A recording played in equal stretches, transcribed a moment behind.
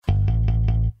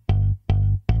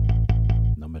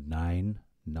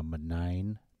Number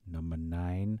nine, number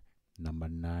nine, number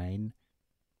nine,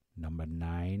 number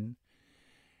nine.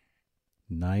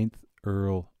 Ninth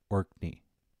Earl Orkney.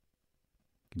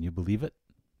 Can you believe it?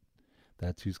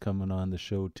 That's who's coming on the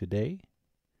show today.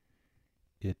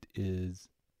 It is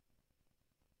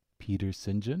Peter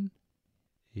St. John,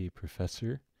 a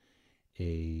professor,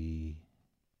 a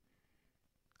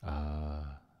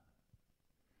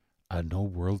no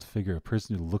world figure, a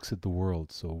person who looks at the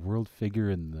world. So a world figure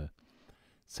in the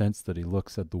sense that he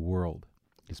looks at the world.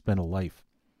 He spent a life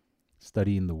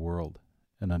studying the world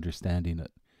and understanding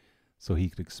it so he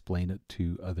could explain it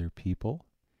to other people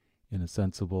in a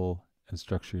sensible and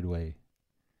structured way.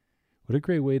 What a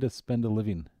great way to spend a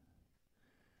living.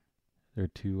 Or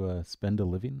to spend a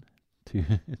living, to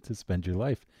to spend your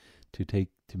life, to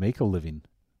make a living.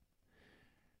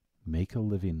 Make a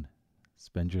living,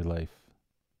 spend your life.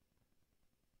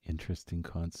 Interesting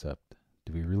concept.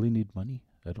 Do we really need money?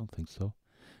 I don't think so.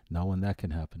 Not when that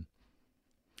can happen.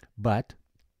 But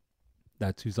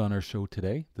that's who's on our show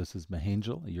today. This is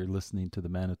Mahangel. You're listening to the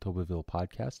Manitobaville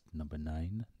podcast, number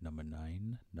 9, number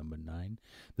 9, number 9.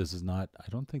 This is not, I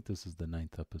don't think this is the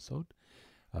 9th episode.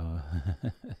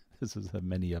 This is a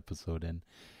mini episode in,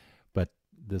 but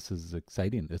this is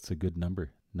exciting. It's a good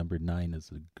number. Number 9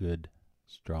 is a good,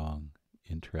 strong,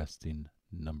 interesting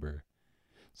number.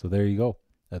 So there you go.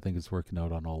 I think it's working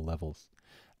out on all levels.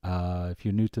 If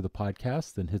you're new to the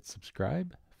podcast, then hit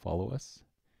subscribe, follow us,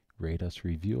 rate us,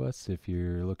 review us. If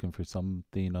you're looking for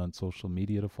something on social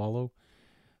media to follow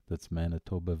that's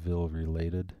Manitobaville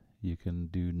related, you can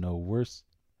do no worse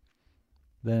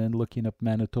than looking up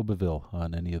Manitobaville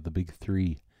on any of the big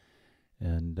three,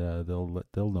 and they'll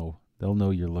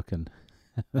know you're looking.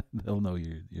 They'll know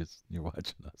you're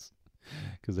watching us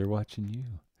because they're watching you.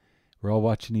 We're all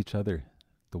watching each other.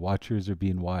 The watchers are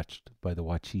being watched by the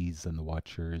watchees and the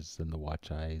watchers and the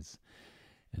watch eyes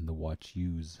and the watch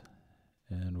yous.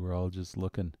 And we're all just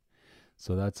looking.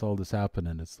 So that's all that's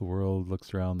happening. It's the world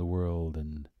looks around the world.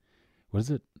 And what is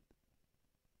it?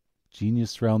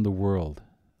 Genius around the world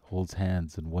holds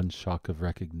hands, and one shock of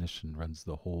recognition runs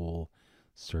the whole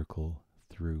circle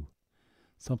through.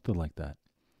 Something like that.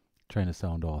 Trying to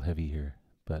sound all heavy here.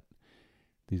 But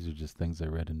these are just things I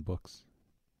read in books.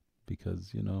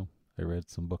 Because, I read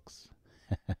some books.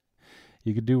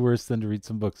 You could do worse than to read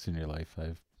some books in your life.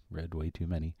 I've read way too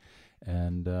many.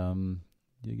 And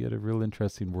you get a real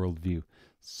interesting worldview.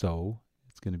 So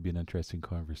it's going to be an interesting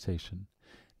conversation.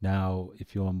 Now,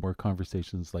 if you want more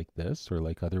conversations like this or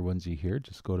like other ones you hear,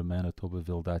 just go to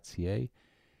manitobaville.ca,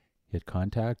 hit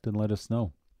contact, and let us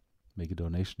know. Make a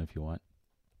donation if you want.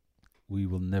 We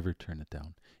will never turn it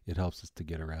down. It helps us to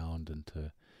get around and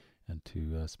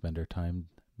to spend our time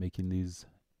making these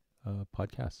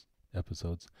podcast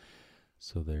episodes.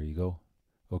 So there you go.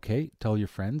 Okay, tell your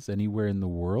friends anywhere in the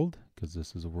world, because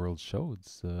this is a world show.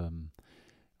 It's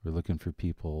we're looking for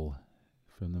people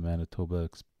from the Manitoba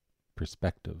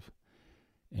perspective,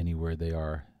 anywhere they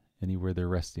are, anywhere they're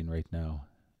resting right now,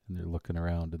 and they're looking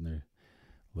around and they're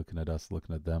looking at us,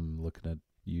 looking at them, looking at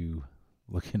you,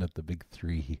 looking at the big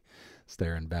three,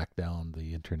 staring back down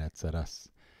the internets at us.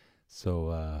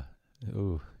 So,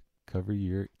 cover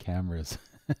your cameras.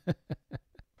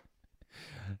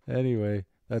 Anyway,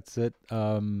 that's it.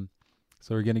 So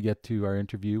we're going to get to our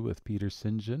interview with Peter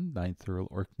St. John, 9th Earl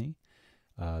Orkney,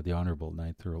 the Honorable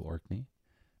 9th Earl Orkney.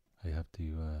 I have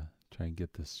to try and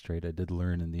get this straight. I did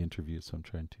learn in the interview, so I'm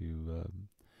trying to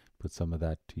put some of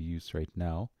that to use right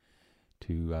now.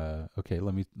 Okay,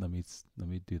 let me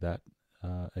do that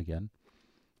again.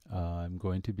 I'm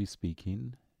going to be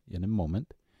speaking in a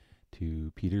moment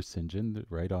to Peter St. John, the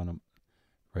Right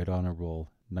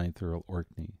Honorable 9th Earl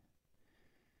Orkney.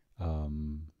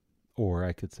 Or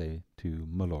I could say to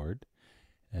my lord,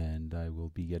 and I will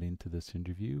be getting to this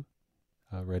interview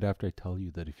right after I tell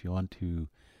you that if you want to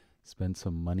spend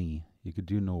some money, you could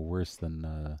do no worse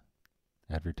than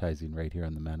advertising right here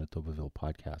on the Manitobaville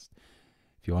podcast.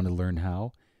 If you want to learn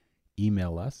how,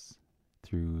 email us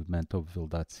through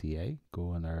manitobaville.ca. Go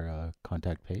on our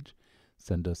contact page.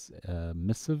 Send us a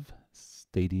missive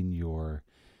stating your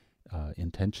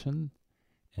intention,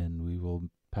 and we will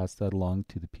pass that along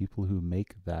to the people who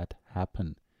make that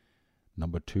happen.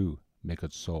 Number 2, make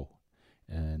it so.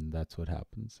 And that's what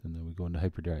happens. And then we go into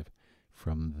hyperdrive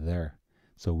from there.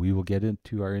 So we will get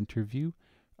into our interview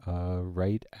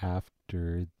right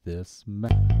after this.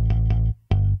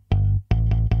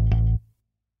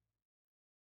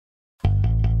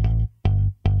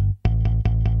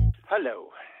 Hello.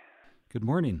 Good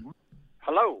morning.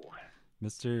 Hello.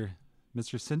 Mr.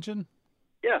 St. John?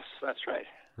 Yes, that's right.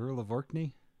 Earl of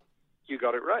Orkney? You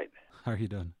got it right. How are you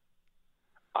doing?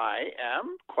 I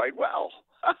am quite well.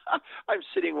 I'm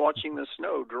sitting watching the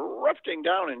snow drifting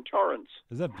down in torrents.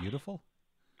 Is that beautiful?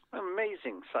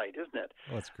 Amazing sight, isn't it?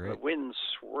 Oh, that's The great. wind's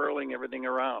swirling everything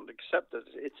around, except that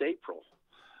it's April.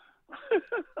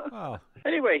 Wow.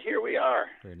 Anyway, here we are,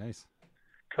 Very nice. Yeah.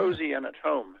 cozy and at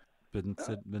home.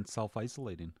 Been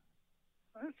self-isolating.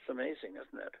 That's amazing,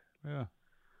 isn't it? Yeah.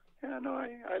 Yeah, no,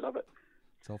 I love it.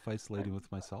 Self-isolating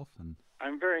with myself and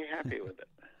I'm very happy with it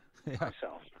yeah.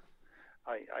 myself.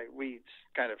 We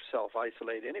kind of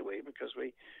self-isolate anyway because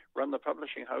we run the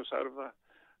publishing house out of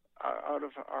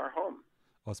our home,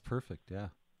 Oh, it's perfect. Yeah.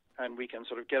 and we can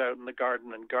sort of get out in the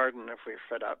garden and garden if we're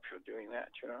fed up with doing that,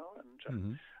 and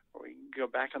Mm-hmm. we go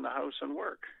back in the house and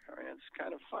work. I mean, it's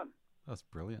kind of fun. That's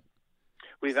brilliant.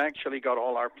 We've actually got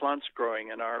all our plants growing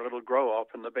in our little grow up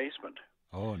in the basement.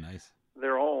 Oh, nice.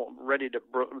 They're all ready to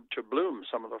bloom.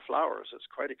 Some of the flowers. It's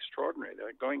quite extraordinary.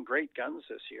 They're going great guns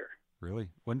this year. Really?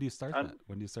 When do you start that?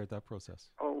 When do you start that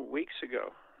process? Oh, weeks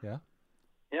ago. Yeah.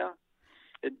 Yeah.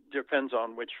 It depends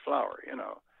on which flower.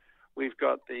 We've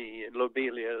got the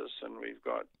lobelias, and we've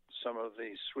got some of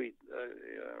the sweet,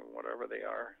 whatever they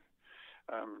are.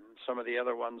 Some of the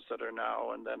other ones that are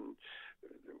now, and then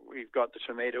we've got the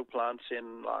tomato plants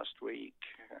in last week,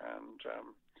 and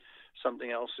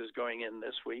something else is going in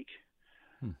this week.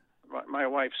 My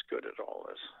wife's good at all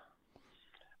this.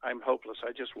 I'm hopeless.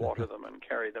 I just water them and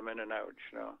carry them in and out.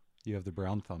 You have the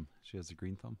brown thumb. She has the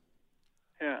green thumb.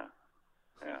 Yeah.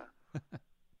 Yeah.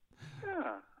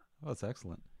 Oh, that's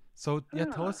excellent. So, yeah,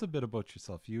 tell us a bit about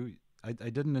yourself. I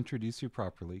didn't introduce you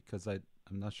properly because I'm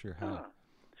not sure how.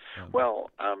 Well,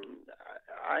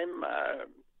 I'm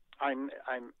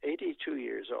 82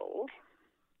 years old,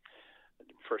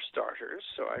 for starters,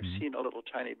 so I've seen a little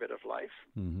tiny bit of life.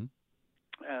 Mm-hmm.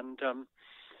 And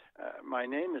my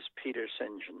name is Peter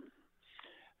St. John.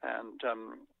 And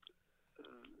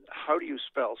how do you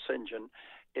spell St. John?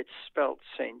 It's spelled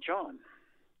St. John.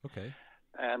 Okay.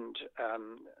 And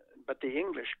but the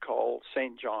English call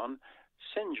St. John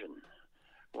St. John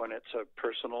when it's a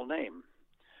personal name.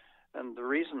 And the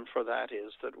reason for that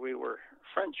is that we were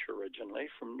French originally,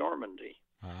 from Normandy.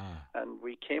 And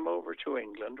we came over to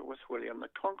England with William the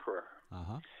Conqueror.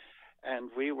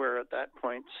 And we were at that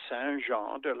point Saint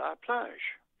Jean de la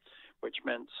Plage, which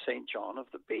meant St. John of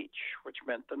the Beach, which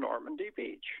meant the Normandy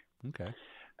beach. Okay.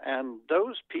 And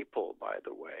those people, by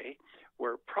the way,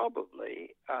 were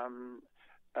probably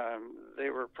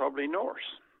Norse,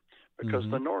 because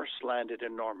the Norse landed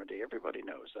in Normandy. Everybody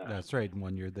knows that. That's right. In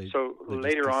one year they. So they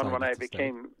later just on, when I decided to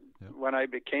stay. when I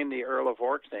became the Earl of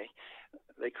Orkney,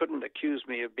 they couldn't accuse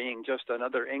me of being just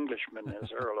another Englishman as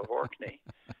Earl of Orkney.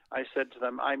 I said to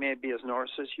them, I may be as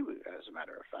Norse as you, as a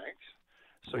matter of fact.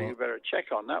 So Well, you better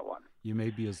check on that one. You may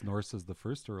be as Norse as the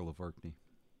first Earl of Orkney.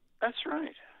 That's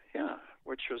right. Yeah,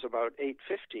 which was about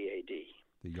 850 A.D.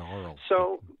 The Jarl.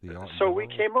 So, the we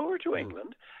came over to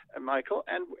England, Michael,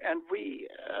 and we,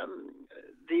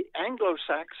 the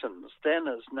Anglo-Saxons, then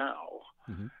as now,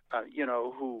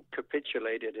 who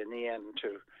capitulated in the end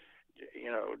to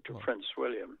Prince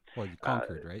William. Well, you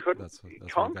conquered, right? That's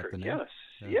conquered, where you got the name.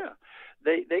 yes, yeah.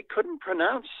 They couldn't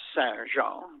pronounce Saint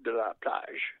Jean de la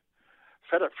Plage.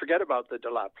 Forget about the de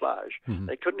la Plage.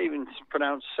 They couldn't even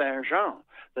pronounce Saint Jean.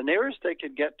 The nearest they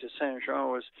could get to Saint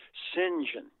Jean was St.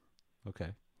 John.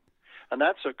 Okay. And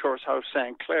that's, of course, how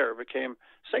St. Clair became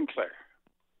Sinclair.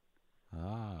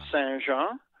 Saint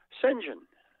Jean, St. John.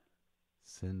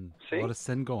 Sin. See? A lot of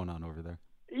sin going on over there.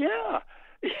 Yeah.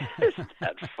 Isn't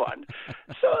that fun?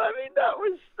 So, I mean,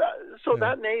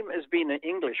 that name has been in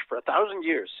English for 1,000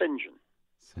 years, St. John.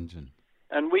 St. John.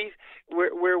 And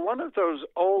we're one of those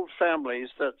old families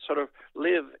that sort of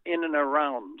live in and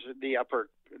around the upper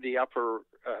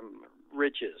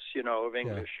ridges, of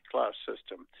English class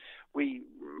system.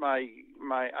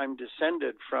 I'm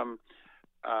descended from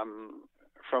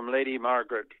Lady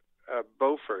Margaret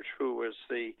Beaufort, who was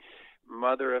the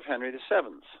mother of Henry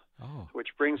VII, which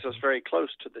brings us very close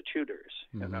to the Tudors,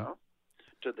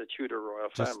 to the Tudor royal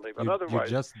family. But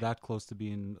otherwise, you're just that close to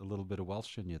being a little bit of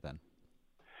Welsh in you, then.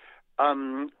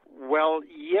 Well,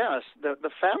 yes,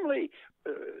 the family,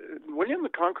 William the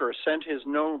Conqueror sent his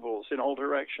nobles in all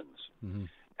directions,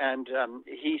 and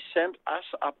he sent us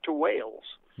up to Wales,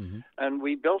 and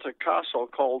we built a castle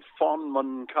called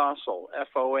Fonmon Castle,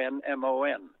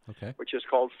 Fonmon, which is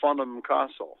called Fonham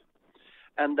Castle,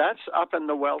 and that's up in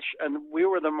the Welsh, and we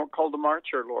were called the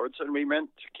Marcher Lords, and we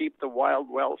meant to keep the wild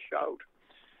Welsh out,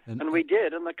 and we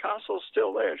did, and the castle's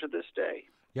still there to this day.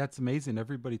 Yeah, it's amazing.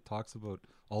 Everybody talks about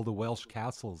all the Welsh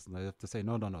castles, and I have to say,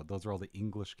 no, those are all the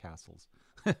English castles,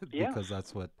 because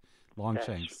that's what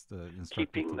Longshanks, the instructor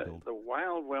keeping to build. the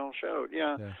wild Welsh out.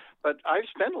 Yeah. Yeah. But I've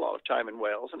spent a lot of time in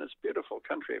Wales, and it's a beautiful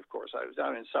country. Of course, I was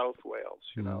down in South Wales,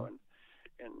 you know, and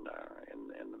in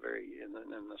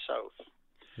the south.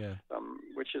 Yeah.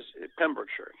 Which is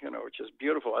Pembrokeshire, you know, which is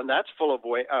beautiful, and that's full of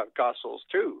castles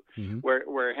too,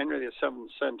 where Henry VII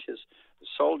sent his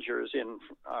soldiers in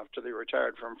after they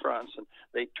retired from France, and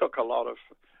they took a lot of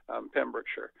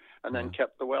Pembrokeshire, and then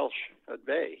kept the Welsh at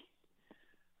bay.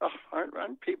 Oh,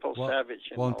 aren't people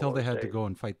savage? Well, until they had to go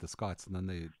and fight the Scots, and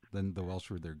then the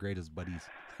Welsh were their greatest buddies.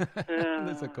 And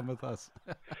they said, "Come with us."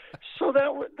 So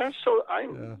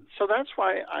that's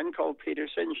why I'm called Peter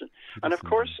St. John, and of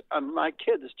course my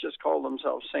kids just call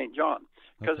themselves St. John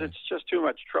because it's just too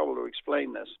much trouble to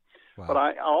explain this. Wow. But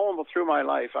all through my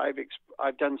life, I've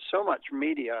done so much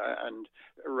media and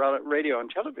radio and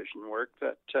television work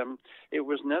that it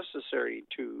was necessary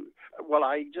to. Well,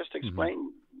 I just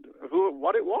explained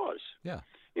what it was. Yeah.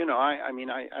 You know, I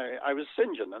was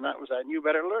St. John, and that was that. And you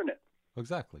better learn it.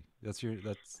 Exactly.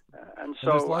 And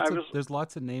so there's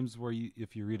lots of names where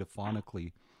if you read it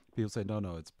phonically, people say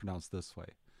no, it's pronounced this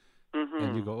way,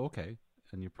 and you go okay,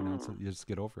 and you pronounce it. You just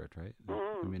get over it, right?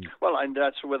 I mean, well, and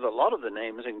that's with a lot of the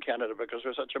names in Canada because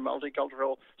we're such a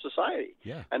multicultural society.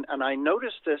 Yeah. And I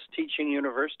noticed this teaching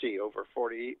university over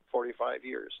 45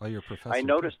 years. Oh, you're a professor. I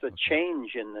noticed the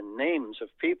change in the names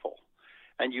of people,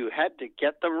 and you had to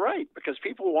get them right because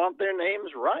people want their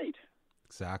names right.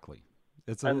 Exactly.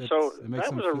 That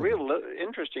was a real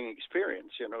interesting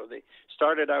experience. You know, they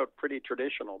started out pretty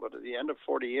traditional, but at the end of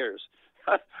 40 years,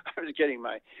 I was getting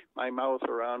my mouth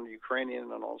around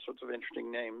Ukrainian and all sorts of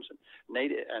interesting names and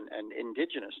native and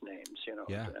indigenous names, you know,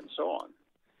 and so on.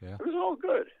 Yeah. It was all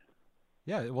good.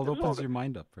 Yeah, well, it opens your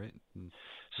mind up, right?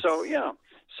 So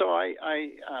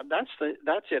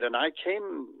that's it. And I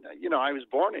came, you know, I was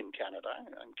born in Canada.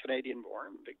 I'm Canadian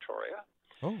born, Victoria.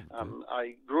 Oh, okay.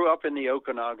 I grew up in the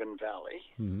Okanagan Valley,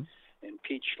 in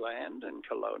Peachland and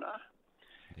Kelowna,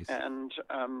 nice. And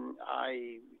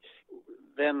I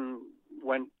then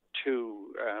went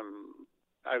to.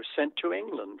 I was sent to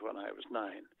England when I was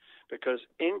 9, because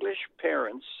English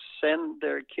parents send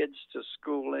their kids to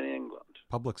school in England.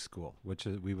 Public school, which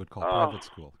we would call private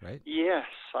school, right? Yes,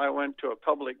 I went to a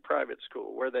public-private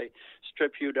school where they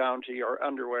strip you down to your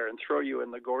underwear and throw you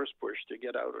in the gorse bush to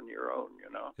get out on your own, you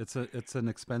know. It's an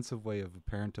expensive way of a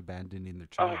parent abandoning their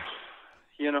child.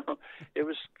 You know, it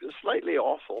was slightly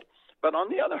awful. But on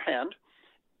the other hand,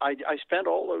 I spent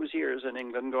all those years in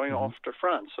England going off to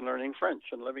France and learning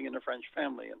French and living in a French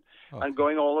family and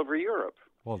going all over Europe.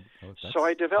 Well, so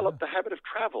I developed the habit of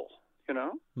travel. You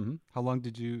know. Mm-hmm. How long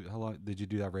did you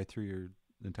do that right through your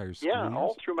entire school years?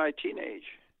 All through my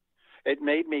teenage. It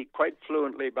made me quite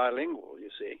fluently bilingual. You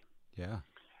see. Yeah.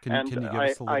 Can you give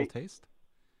us a little taste?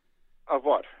 Of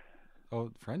what?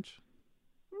 Oh, French.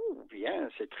 Bien,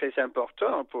 c'est très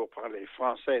important pour parler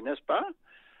français, n'est-ce pas?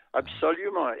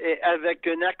 Absolument. Et avec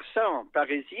un accent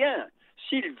parisien,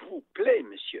 s'il vous plaît,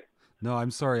 monsieur. No,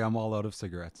 I'm sorry. I'm all out of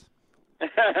cigarettes.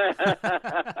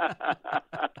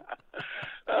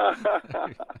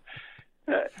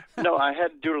 No, I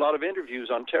had to do a lot of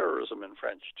interviews on terrorism in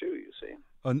French too, you see.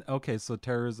 Okay, so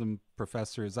terrorism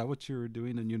professor, is that what you were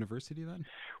doing in university then?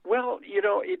 Well, you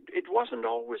know, it wasn't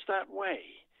always that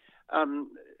way. And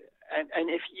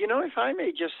if I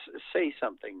may just say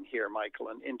something here, Michael,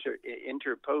 and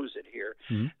interpose it here,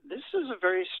 this is a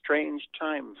very strange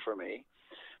time for me,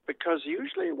 because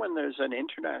usually when there's an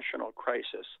international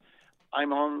crisis,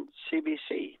 I'm on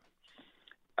CBC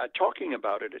talking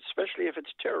about it, especially if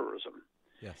it's terrorism.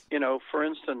 Yes. You know, for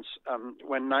instance,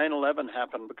 when 9/11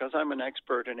 happened, because I'm an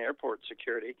expert in airport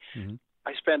security,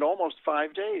 I spent almost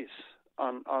 5 days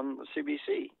on the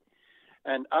CBC,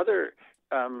 and other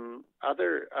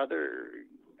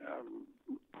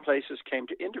places came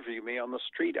to interview me on the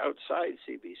street outside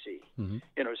CBC.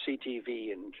 You know,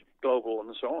 CTV and Global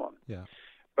and so on. Yeah.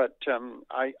 But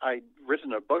I'd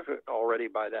written a book already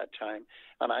by that time,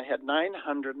 and I had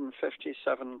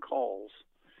 957 calls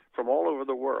from all over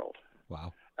the world.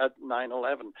 Wow. At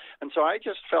 9/11. And so I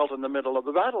just felt in the middle of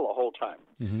the battle the whole time.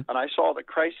 And I saw the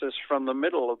crisis from the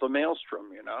middle of the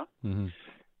maelstrom, you know.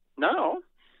 Now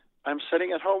I'm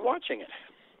sitting at home watching it.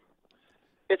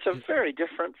 It's a very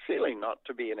different feeling not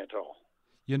to be in it all.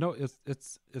 You know,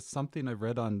 it's something I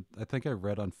read on, I think I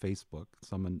read on Facebook,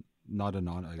 someone, not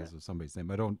I guess it's somebody's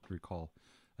name, I don't recall.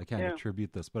 I can't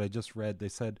attribute this, but I just read, they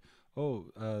said,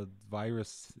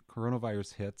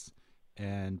 coronavirus hits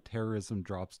and terrorism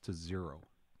drops to 0.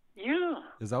 Yeah.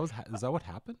 Is that what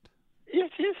happened?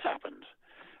 It has happened.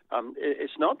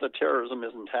 It's not that terrorism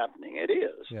isn't happening. It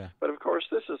is. Yeah. But, of course,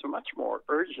 this is a much more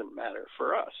urgent matter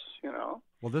for us,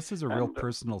 Well, this is a real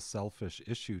personal, selfish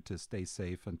issue to stay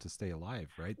safe and to stay alive,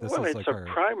 right? This well, is it's like a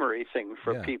primary thing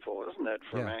for people, isn't it,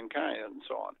 for Yeah. mankind and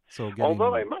so on. So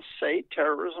Although I must say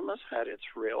terrorism has had its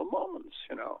real moments,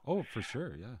 Oh, for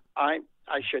sure, yeah. I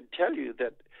should tell you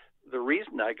that the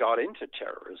reason I got into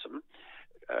terrorism,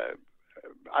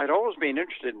 I'd always been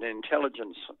interested in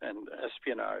intelligence and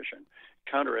espionage and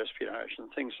counter-espionage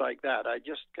and things like that. I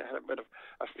just had a bit of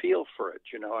a feel for it,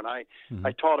 and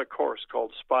I taught a course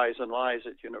called Spies and Lies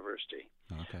at university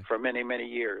for many, many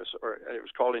years, or it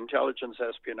was called Intelligence,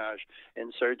 Espionage,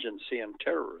 Insurgency, and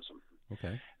Terrorism.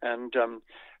 Okay. And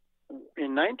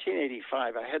in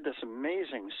 1985, I had this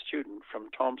amazing student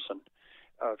from Thompson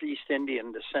of East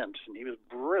Indian descent, and he was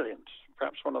brilliant,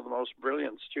 perhaps one of the most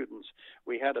brilliant students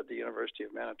we had at the University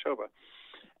of Manitoba.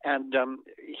 And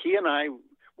he and I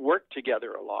worked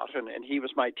together a lot, and he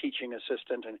was my teaching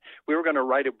assistant, and we were going to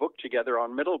write a book together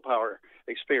on middle power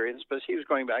experience, because he was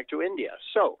going back to India.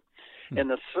 So in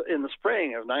the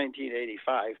spring of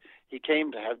 1985, he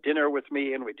came to have dinner with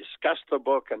me, and we discussed the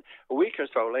book, and a week or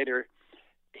so later,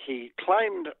 he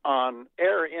climbed on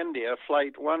Air India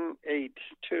Flight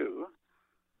 182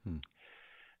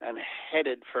 and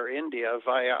headed for India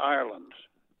via Ireland.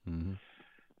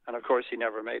 And, of course, he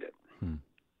never made it.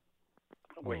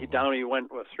 Down he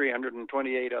went with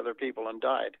 328 other people and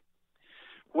died.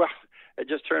 Well, it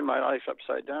just turned my life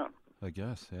upside down. I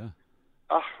guess, yeah.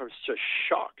 Oh, I was just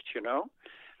shocked,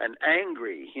 and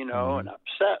angry, and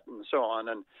upset and so on.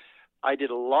 And I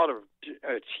did a lot of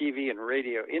TV and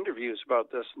radio interviews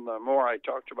about this, and the more I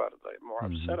talked about it, the more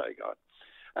upset I got.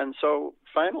 And so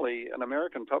finally, an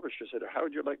American publisher said, "How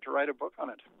would you like to write a book on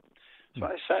it?" So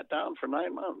I sat down for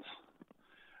 9 months,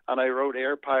 and I wrote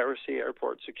Air Piracy,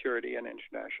 Airport Security, and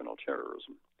International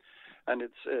Terrorism. And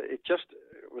it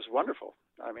was wonderful.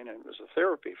 I mean, it was a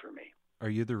therapy for me. Are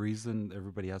you the reason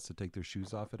everybody has to take their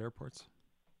shoes off at airports?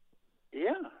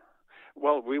 Yeah.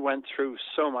 Well, we went through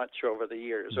so much over the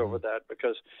years over that,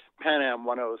 because Pan Am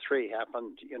 103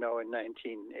 happened, in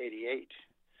 1988,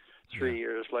 3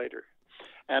 years later.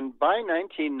 And by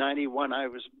 1991,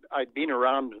 I'd been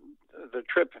around the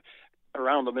trip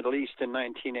around the Middle East in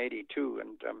 1982,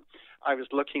 and I was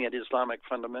looking at Islamic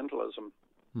fundamentalism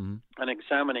and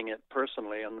examining it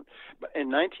personally. And in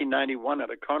 1991, at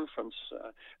a conference,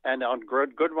 and on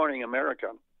Good Morning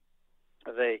America,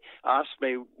 they asked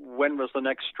me, when was the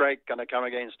next strike going to come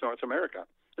against North America?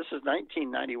 This is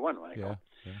 1991, Michael.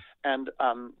 Yeah. And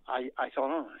I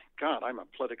thought, oh, my God, I'm a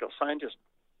political scientist.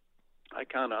 I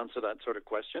can't answer that sort of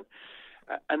question.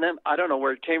 And then I don't know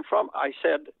where it came from. I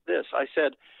said this. I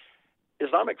said,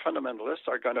 Islamic fundamentalists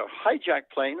are going to hijack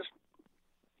planes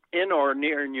in or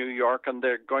near New York, and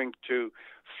they're going to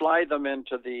fly them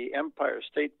into the Empire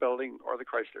State Building or the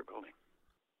Chrysler Building.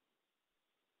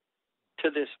 To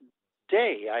this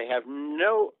day, I have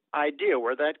no idea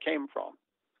where that came from.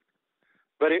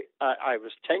 But I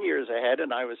was 10 years ahead,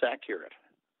 and I was accurate.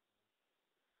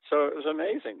 So it was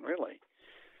amazing, really.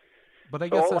 But I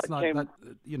guess that's not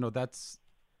that's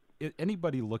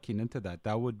anybody looking into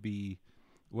that would be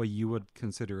what you would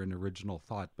consider an original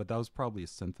thought. But that was probably a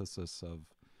synthesis of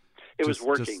just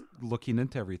looking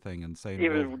into everything and saying, it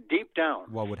was deep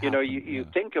down. What would happen? You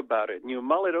think about it and you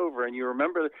mull it over, and you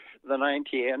remember the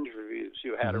 90 interviews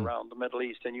you had around the Middle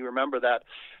East, and you remember that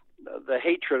the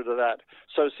hatred of that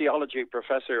sociology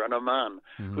professor in Oman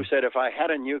who said, if I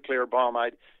had a nuclear bomb,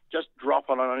 I'd just drop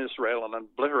it on Israel and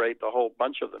obliterate the whole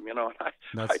bunch of them, And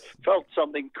I felt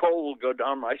something cold go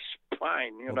down my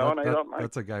spine, and I thought,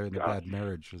 that's a guy in a bad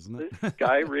marriage, isn't it? This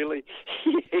guy really,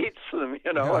 he hates them,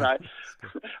 and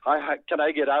I can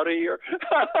I get out of here?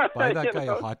 Buy that guy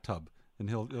a hot tub, and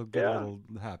he'll get a little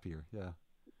happier. Yeah.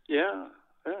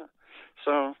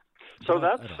 So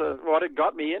that's what it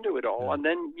got me into it all. Yeah. And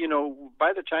then,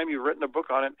 by the time you've written a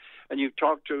book on it and you've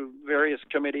talked to various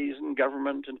committees and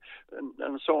government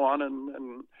and so on,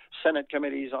 and Senate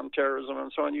committees on terrorism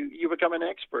and so on, you become an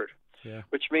expert,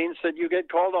 which means that you get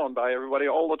called on by everybody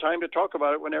all the time to talk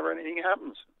about it whenever anything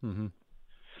happens.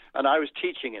 And I was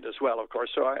teaching it as well, of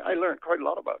course, so I learned quite a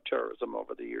lot about terrorism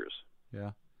over the years.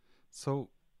 Yeah. So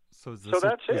is this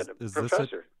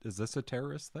Professor. Is this a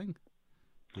terrorist thing?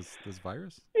 This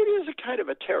virus? It is a kind of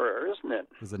a terror, isn't it?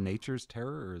 Is it nature's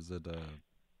terror, or is it a...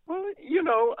 Well,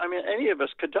 any of us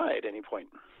could die at any point.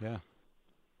 Yeah.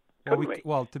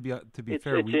 Well, to be it's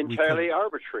fair, it's entirely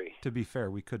arbitrary. To be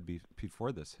fair, we could be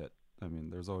before this hit. I mean,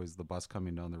 there's always the bus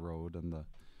coming down the road and the...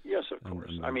 Yes, of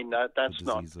course. That's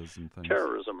not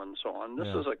terrorism and so on. This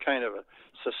is a kind of a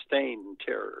sustained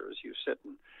terror as you sit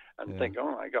and think,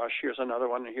 oh my gosh, here's another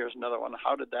one, and here's another one.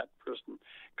 How did that person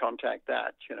contact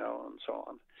that, and so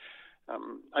on.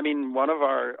 I mean, one of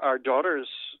our daughters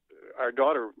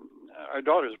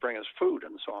bring us food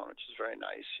and so on, which is very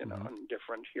nice, and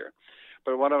different here.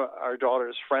 But one of our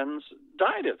daughter's friends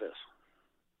died of this.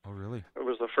 Oh, really? It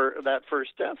was that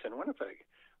first death in Winnipeg.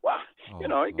 Wow,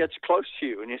 it gets close to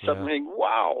you, and you suddenly think,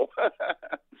 wow,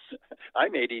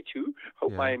 I'm 82.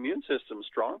 Hope my immune system's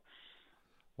strong.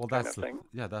 Well, that's the thing.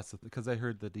 Yeah, that's because I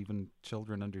heard that even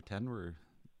children under 10 were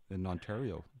in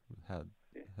Ontario had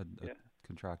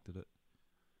contracted it.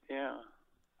 Yeah.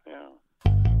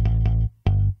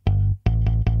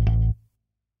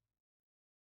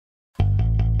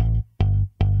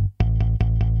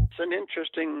 It's an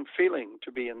interesting feeling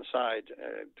to be inside,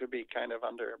 to be kind of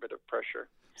under a bit of pressure.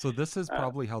 So this is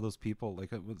probably how those people,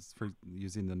 like it was for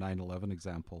using the 9/11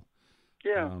 example.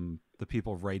 Yeah. The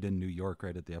people right in New York,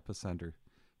 right at the epicenter,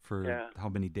 for how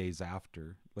many days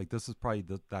after. Like this is probably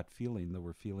that feeling that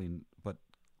we're feeling, but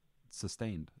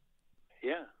sustained.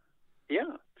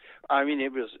 Yeah. I mean,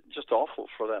 it was just awful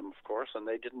for them, of course, and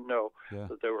they didn't know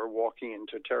that they were walking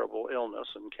into terrible illness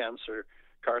and cancer,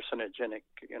 carcinogenic,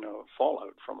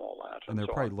 fallout from all that. And they're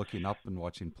probably looking up and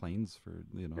watching planes for,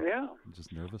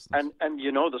 just nervousness. And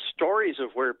the stories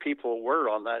of where people were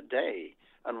on that day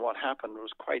and what happened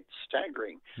was quite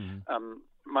staggering. Mm-hmm.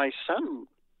 My son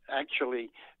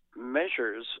actually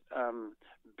measures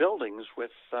buildings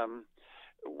with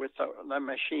a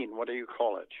machine. What do you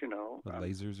call it?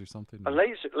 Lasers or something. A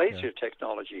laser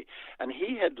technology, and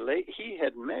he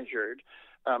had measured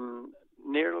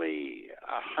nearly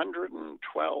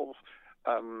 112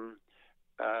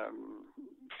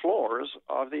 floors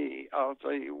of the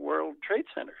World Trade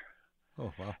Center.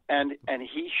 Oh, wow. And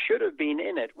he should have been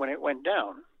in it when it went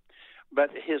down,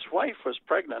 but his wife was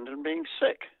pregnant and being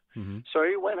sick, so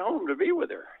he went home to be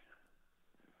with her.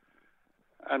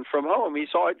 And from home, he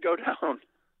saw it go down.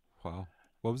 Wow.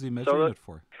 What was he measuring it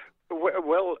for?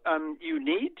 Well, you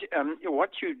need what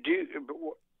you do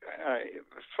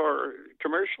for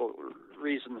commercial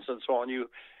reasons and so on. You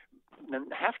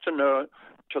have to know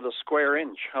to the square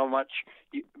inch how much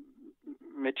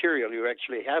material you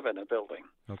actually have in a building.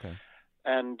 Okay.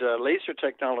 And laser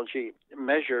technology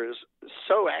measures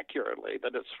so accurately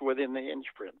that it's within the inch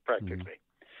practically.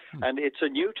 Mm-hmm. And it's a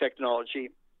new technology,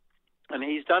 and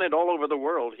he's done it all over the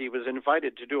world. He was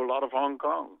invited to do a lot of Hong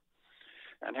Kong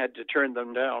and had to turn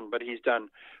them down, but he's done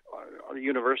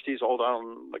universities all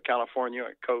down the California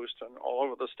coast and all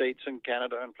over the States and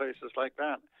Canada and places like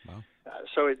that. Wow.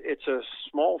 So it's a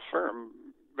small firm,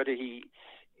 but he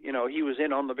was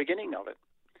in on the beginning of it.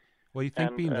 Well, you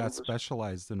think being that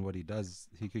specialized in what he does,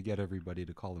 he could get everybody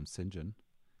to call him St. John.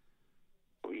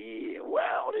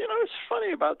 Well, it's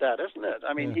funny about that, isn't it?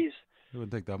 I mean, it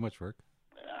wouldn't take that much work.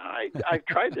 I've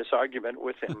tried this argument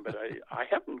with him, but I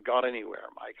haven't got anywhere,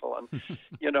 Michael. And,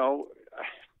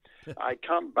 I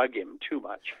can't bug him too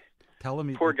much. Tell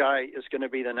him poor guy is going to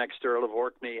be the next Earl of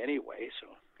Orkney anyway, so,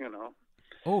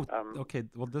 Oh, okay.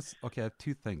 Well, I have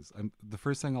two things. The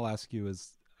first thing I'll ask you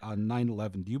is, on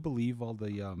 9/11, do you believe all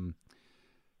the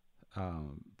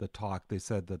talk? They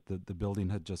said that the building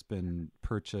had just been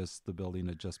purchased, the building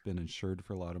had just been insured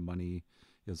for a lot of money,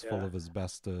 it was full of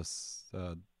asbestos,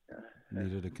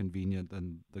 needed a convenient,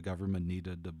 and the government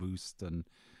needed a boost, and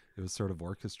it was sort of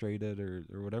orchestrated or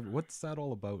whatever. What's that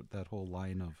all about, that whole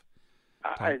line of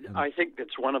talk? I think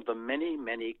it's one of the many,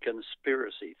 many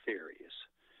conspiracy theories,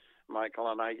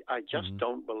 Michael, and I just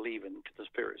don't believe in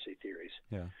conspiracy theories.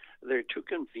 Yeah. They're too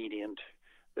convenient,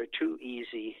 they're too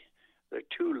easy, they're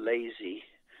too lazy,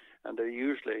 and they're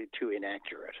usually too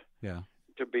inaccurate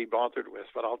to be bothered with.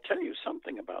 But I'll tell you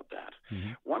something about that.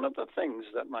 Mm-hmm. One of the things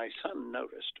that my son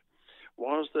noticed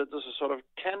was that there's a sort of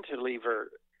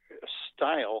cantilever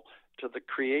style to the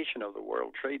creation of the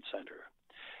World Trade Center.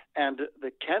 And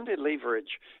the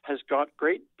cantileverage has got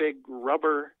great big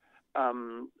rubber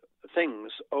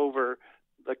things over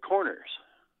the corners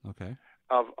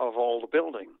of all the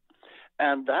building.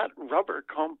 And that rubber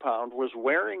compound was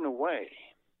wearing away.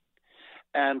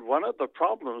 And one of the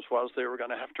problems was they were going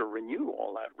to have to renew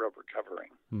all that rubber covering.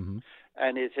 Mm-hmm.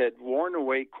 And it had worn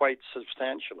away quite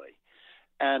substantially.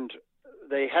 And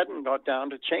they hadn't got down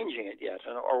to changing it yet,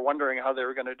 or wondering how they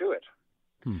were going to do it.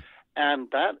 And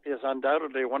that is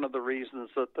undoubtedly one of the reasons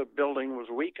that the building was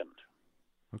weakened.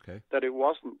 Okay. That it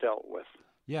wasn't dealt with.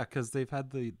 Yeah, because they've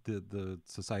had the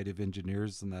Society of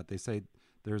Engineers and that. They say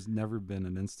there's never been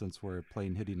an instance where a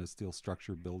plane hitting a steel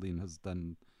structure building has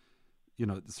done,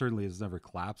 certainly has never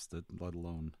collapsed it, let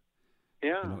alone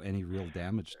any real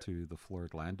damage to the floor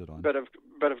it landed on. But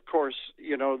of course,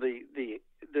 the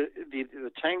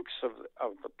tanks of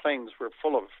the planes were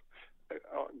full of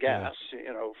gas,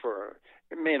 for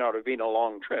it may not have been a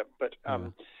long trip, but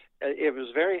it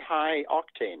was very high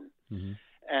octane. Mm-hmm.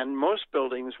 And most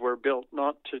buildings were built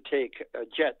not to take a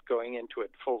jet going into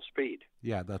it full speed.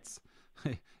 Yeah, that's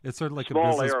it's sort of like Small a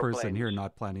business airplanes. person here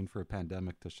not planning for a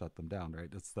pandemic to shut them down, right?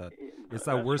 It's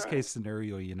that worst case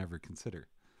scenario you never consider.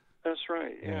 That's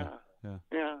right. Yeah.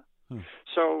 Huh.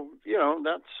 So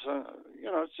that's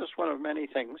it's just one of many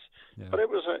things. Yeah. But it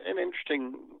was an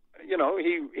interesting.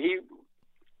 He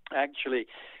actually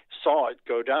saw it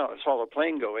go down, saw the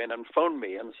plane go in, and phoned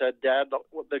me and said, "Dad,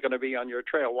 they're going to be on your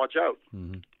trail. Watch out."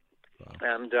 Mm-hmm. Wow.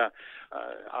 And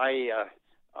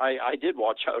I did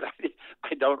watch out.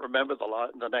 I don't remember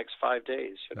the next 5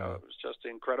 days. It was just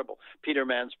incredible. Peter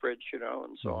Man's Bridge,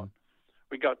 and so on.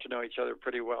 We got to know each other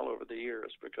pretty well over the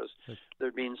years because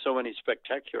there'd been so many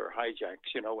spectacular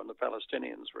hijacks, when the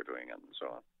Palestinians were doing it and so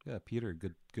on. Yeah, Peter,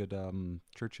 good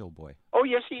Churchill boy. Oh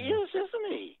yes, he is,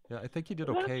 isn't he? Yeah, I think he did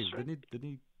okay. Right. Didn't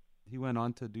he? He went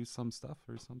on to do some stuff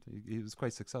or something. He was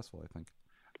quite successful, I think.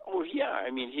 Oh yeah,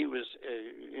 I mean he was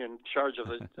in charge of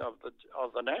the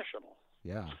of the National.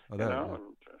 Yeah, and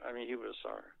I mean he was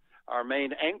our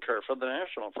main anchor for the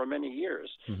National for many years.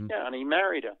 Mm-hmm. Yeah, and he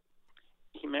married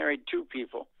two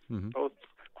people, mm-hmm. both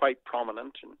quite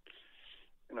prominent,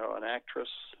 and an actress.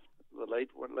 The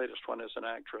latest one is an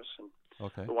actress, and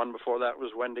the one before that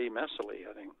was Wendy Messerly,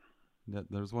 I think.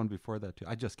 There's one before that too.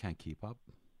 I just can't keep up.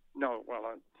 No, well,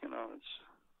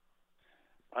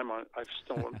 I'm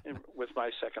still with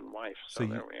my second wife, so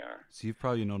there we are. So you've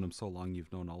probably known him so long,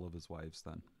 you've known all of his wives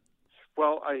then.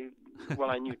 Well, I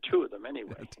knew two of them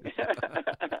anyway.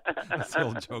 That's the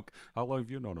old joke. How long have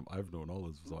you known him? I've known all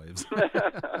his wives.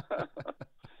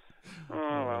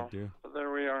 Well, dear.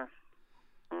 There we are.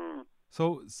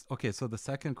 So the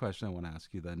second question I want to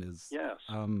ask you then is, yes.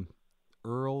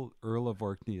 Earl of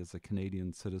Orkney is a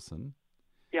Canadian citizen.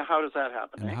 Yeah, how does that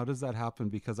happen? And how does that happen?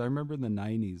 Because I remember in the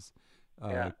 90s,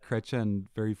 Chrétien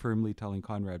very firmly telling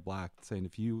Conrad Black, saying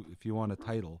if you want a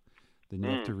title, then you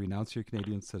have to renounce your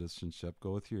Canadian citizenship,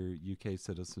 go with your UK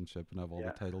citizenship, and have all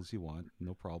the titles you want.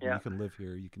 No problem. Yeah. You can live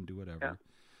here, you can do whatever,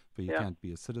 but you can't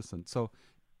be a citizen. So,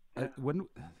 when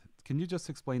can you just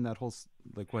explain that whole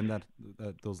when that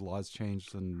those laws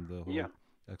changed and the whole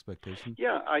expectation?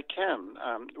 Yeah, I can.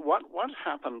 What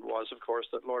happened was, of course,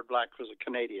 that Lord Black was a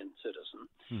Canadian citizen,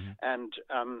 mm-hmm. and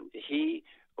he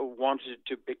wanted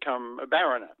to become a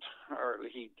baronet, or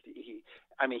he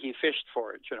fished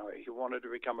for it. He wanted to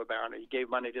become a baronet. He gave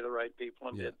money to the right people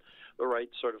and did the right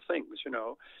sort of things.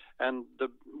 And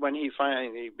when he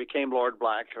finally became Lord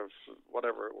Black of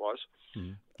whatever it was,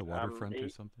 the waterfront or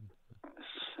something.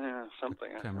 Yeah, something.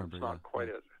 I can't remember. It's not quite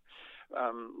it.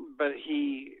 But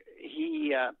he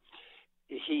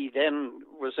then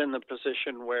was in the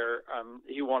position where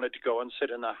he wanted to go and sit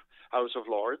in the House of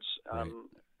Lords,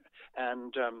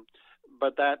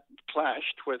 but that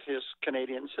clashed with his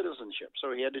Canadian citizenship,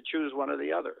 so he had to choose one or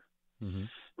the other. Mm-hmm.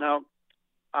 Now,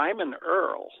 I'm an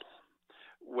Earl,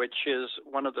 which is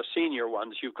one of the senior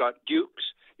ones. You've got dukes,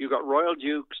 you've got royal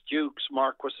dukes,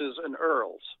 marquises, and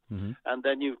earls, mm-hmm. and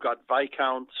then you've got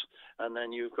viscounts, and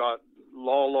then you've got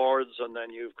law lords, and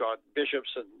then you've got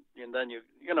bishops, and then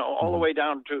all the way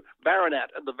down to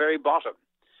baronet at the very bottom.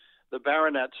 The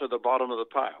baronets are the bottom of the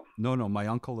pile. No, my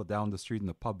uncle down the street in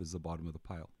the pub is the bottom of the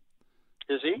pile.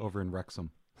 Is he? Over in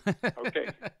Wrexham. Okay.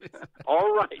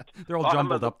 All right. They're all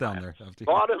jumbled up down there.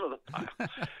 Bottom of the pile.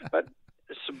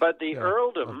 But the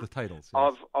earldom of the titles,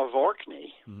 of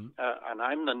Orkney, mm-hmm. And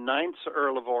I'm the 9th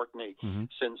Earl of Orkney mm-hmm.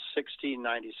 since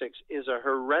 1696, is a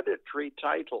hereditary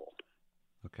title.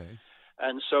 Okay.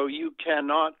 And so you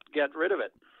cannot get rid of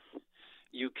it.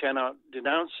 You cannot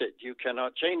denounce it. You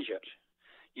cannot change it.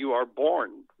 You are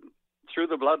born through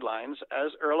the bloodlines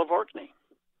as Earl of Orkney.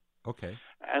 Okay.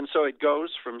 And so it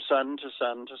goes from son to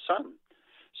son to son.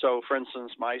 So, for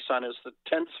instance, my son is the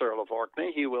 10th Earl of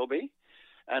Orkney. He will be.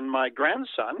 And my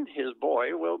grandson, his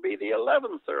boy, will be the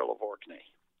 11th Earl of Orkney.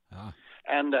 Ah.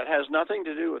 And that has nothing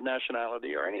to do with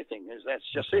nationality or anything. That's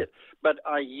just it. But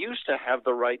I used to have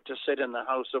the right to sit in the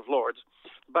House of Lords.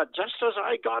 But just as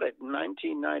I got it in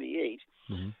 1998,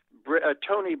 mm-hmm.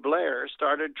 Tony Blair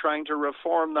started trying to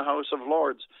reform the House of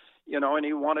Lords, and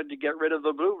he wanted to get rid of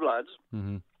the Blue Bloods,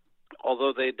 mm-hmm.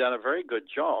 although they'd done a very good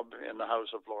job in the House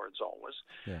of Lords always.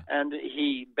 Yeah. And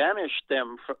he banished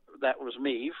them, that was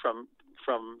me, from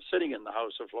sitting in the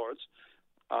House of Lords.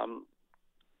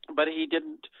 But he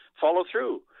didn't follow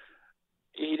through.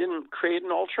 He didn't create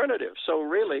an alternative. So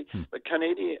really,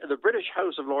 the British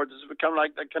House of Lords has become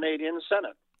like the Canadian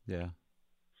Senate. Yeah.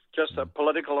 Just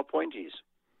political appointees.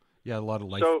 Yeah, a lot of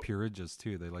life So peerages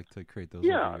too. They like to create those every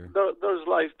yeah, year. those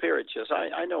life peerages.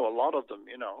 I know a lot of them,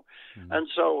 you know. Mm-hmm. And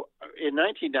so in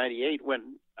 1998,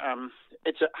 when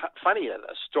it's funny a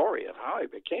story of how I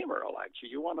became Earl. Actually,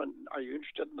 are you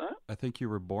interested in that? I think you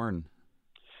were born.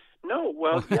 No,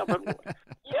 well, yeah, but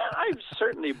yeah, I'm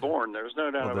certainly born. There's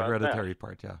no doubt Oh, the about that. hereditary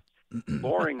part, yeah.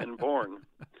 Boring and born.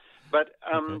 But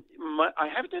Okay. I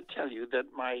have to tell you that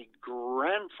my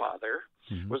grandfather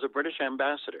Mm-hmm. was a British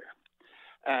ambassador,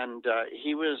 and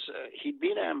he'd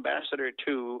been ambassador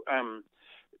to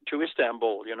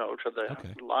Istanbul, you know, to the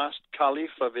Okay. last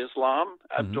Caliph of Islam,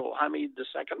 Mm-hmm. Abdul Hamid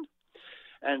II,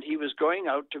 and he was going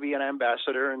out to be an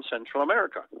ambassador in Central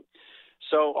America.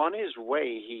 So on his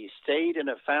way, he stayed in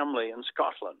a family in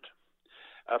Scotland,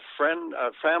 a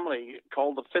family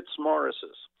called the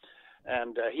Fitzmaurices.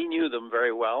 And he knew them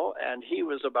very well, and he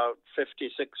was about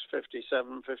 56,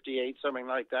 57, 58, something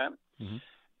like that. Mm-hmm.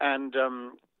 And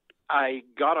I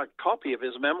got a copy of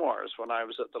his memoirs when I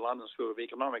was at the London School of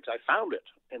Economics. I found it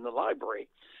in the library.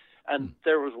 And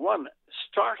there was one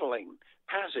startling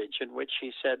passage in which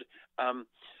he said,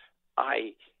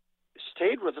 I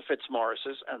stayed with the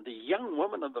Fitzmaurices, and the young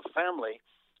woman of the family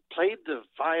played the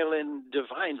violin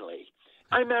divinely.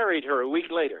 I married her a week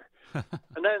later.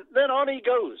 And then on he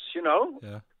goes, you know.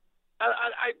 Yeah.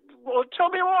 Well, tell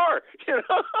me more, you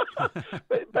know.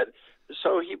 but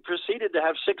so he proceeded to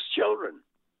have 6 children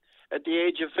at the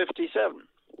age of 57.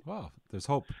 Wow, there's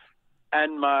hope.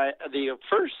 And the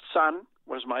first son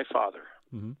was my father.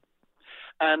 Mm-hmm.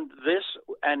 And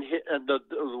the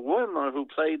woman who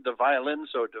played the violin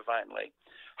so divinely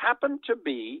happened to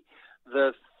be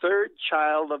the 3rd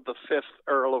child of the 5th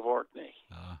Earl of Orkney.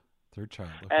 Third child.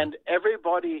 Okay. And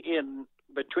everybody in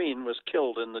between was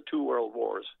killed in the 2 world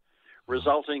wars,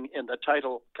 resulting in the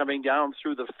title coming down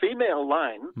through the female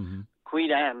line. Mm-hmm.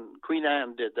 Queen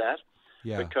Anne did that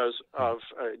because of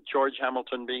George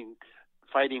Hamilton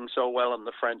fighting so well in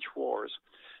the French wars.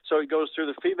 So it goes through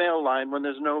the female line when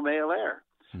there's no male heir.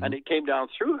 Mm-hmm. And it came down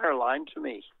through her line to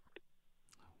me.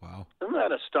 Wow. Isn't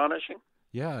that astonishing?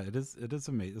 Yeah, it is. It is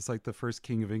amazing. It's like the first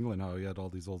King of England, how he had all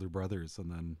these older brothers,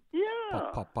 and then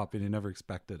pop, and he never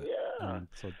expected it. Yeah.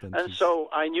 And so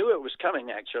I knew it was coming,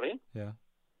 actually. Yeah.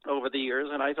 Over the years,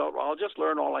 and I thought, well, I'll just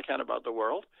learn all I can about the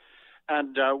world.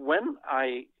 And when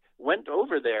I went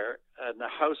over there in the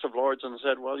House of Lords and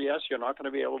said, well, yes, you're not going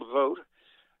to be able to vote,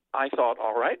 I thought,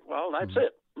 all right, well, that's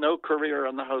it. No career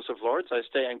in the House of Lords. I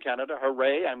stay in Canada.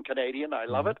 Hooray, I'm Canadian. I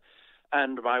love it.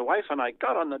 And my wife and I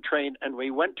got on the train, and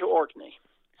we went to Orkney.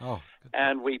 Oh.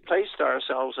 And we placed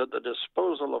ourselves at the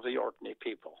disposal of the Orkney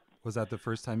people. Was that the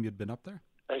first time you'd been up there?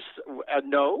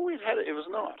 No, it was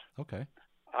not. Okay.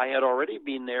 I had already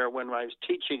been there when I was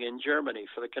teaching in Germany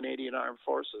for the Canadian Armed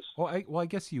Forces. I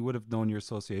guess you would have known your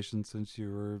association since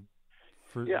you were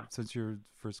since you were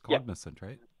first cognizant,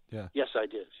 right? Yeah. Yes, I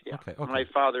did. Yeah. Okay. My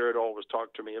father had always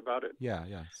talked to me about it. Yeah.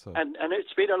 So. And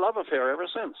it's been a love affair ever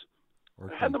since.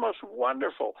 Orkney. Had the most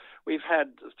wonderful. We've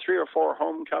had 3 or 4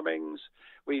 homecomings.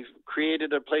 We've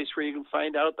created a place where you can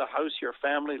find out the house your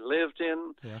family lived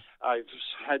in. Yeah. I've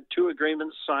had 2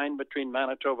 agreements signed between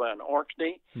Manitoba and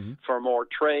Orkney for more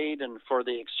trade and for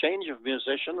the exchange of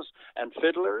musicians and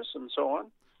fiddlers and so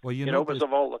on. Well, you know, because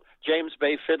of all the James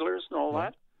Bay fiddlers and all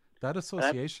that. That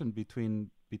association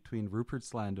between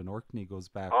Rupert's Land and Orkney goes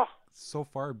back so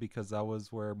far, because that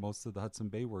was where most of the Hudson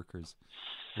Bay workers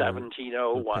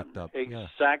 1701. were picked up.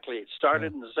 Exactly. It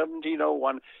started in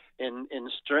 1701 in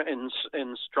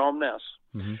Stromness.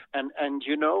 Mm-hmm. And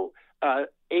you know, 85%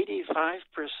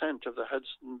 of the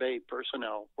Hudson Bay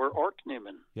personnel were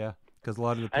Orkneymen. Yeah, because a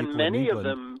lot of the people many in England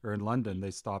of them, or in London,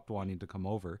 they stopped wanting to come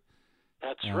over.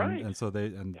 That's right. And so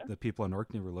the people in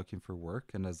Orkney were looking for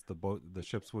work, and as the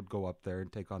ships would go up there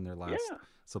and take on their last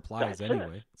supplies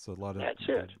anyway. So a lot of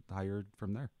hired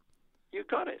from there. You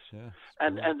got it. Yeah.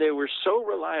 And they were so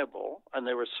reliable, and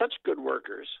they were such good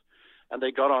workers, and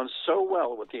they got on so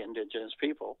well with the indigenous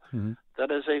people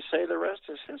that, as they say, the rest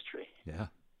is history. Yeah.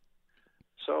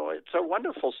 So it's a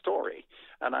wonderful story,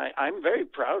 and I'm very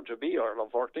proud to be Earl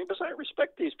of Orkney because I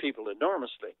respect these people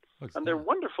enormously. And they're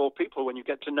wonderful people when you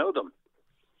get to know them.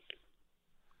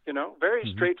 You know, very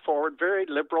straightforward, very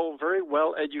liberal, very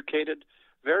well educated,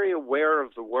 very aware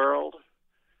of the world.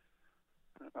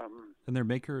 And they're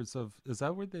makers of, is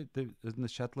that where they in the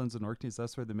Shetlands and Orkneys,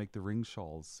 that's where they make the ring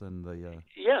shawls and the...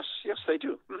 Yes, they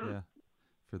do. Mm-hmm.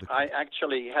 Yeah. I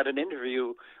actually had an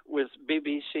interview with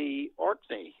BBC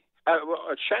Orkney,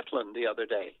 Shetland the other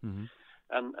day. Mm-hmm.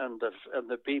 And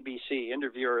the BBC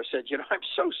interviewer said, you know, I'm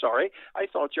so sorry. I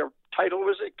thought your title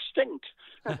was extinct.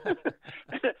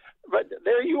 But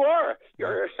there you are.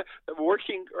 You're a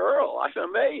working Earl. I'm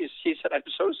amazed. He said, I'm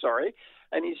so sorry.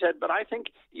 And he said, but I think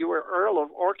you were Earl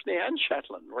of Orkney and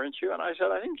Shetland, weren't you? And I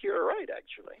said, I think you're right,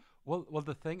 actually. Well,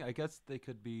 the thing, I guess they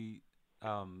could be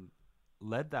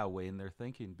led that way in their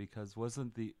thinking, because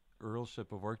wasn't the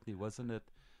Earlship of Orkney, wasn't it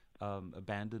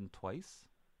abandoned twice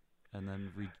and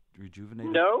then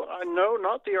rejuvenated? No,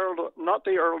 not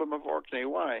the Earldom of Orkney.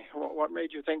 Why? What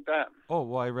made you think that? Oh,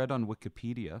 well, I read on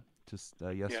Wikipedia just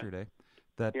yesterday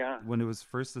that when it was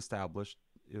first established,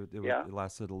 it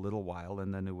lasted a little while,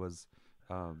 and then it was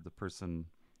the person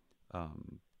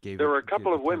gave. There were a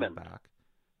couple of women back.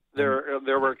 There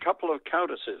were a couple of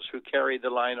countesses who carried the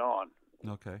line on.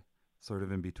 Okay, sort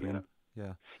of in between.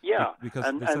 Yeah. Because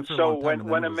and so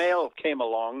when a male came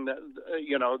along, then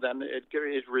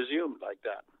it resumed like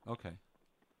that. Okay.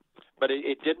 But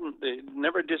it didn't. It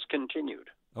never discontinued.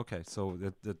 Okay, so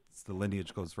it's the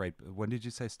lineage goes right. When did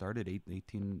you say started?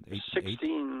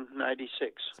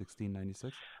 1696.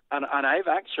 1696. And I've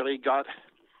actually got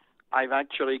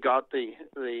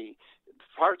the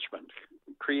parchment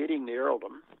creating the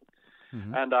earldom,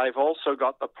 and I've also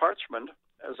got the parchment,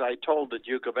 as I told the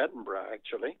Duke of Edinburgh.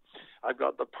 Actually, I've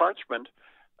got the parchment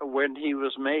when he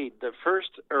was made the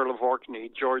first Earl of Orkney.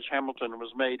 George Hamilton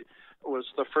was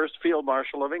the first Field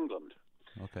Marshal of England.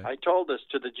 Okay. I told this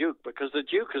to the Duke because the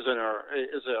Duke is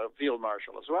a Field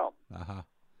Marshal as well. Uh-huh.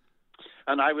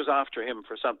 And I was after him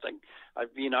for something.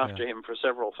 I've been after him for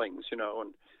several things,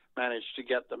 and managed to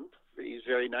get them. He's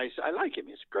very nice. I like him.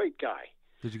 He's a great guy.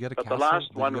 Did you get a castle? But the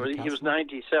last one, he was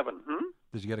 97.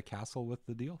 Did you get a castle with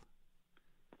the deal?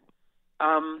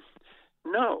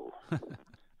 No.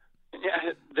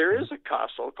 There is a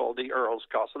castle called the Earl's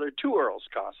Castle. There are two Earl's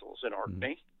Castles in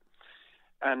Orkney.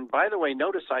 And by the way,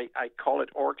 notice I call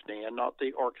it Orkney and not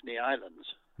the Orkney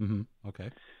Islands. Okay.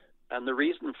 And the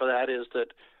reason for that is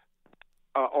that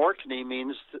Orkney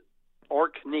means,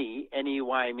 Orkney,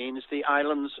 N-E-Y, means the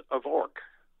islands of Ork.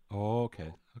 Oh,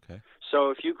 okay. Okay. So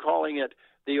if you're calling it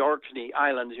the Orkney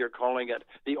Islands, you're calling it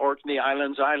the Orkney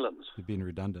Islands. You're being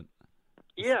redundant.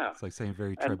 Yeah. It's like saying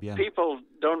very and Trebien. People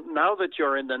don't, now that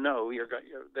you're in the know,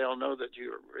 they'll know that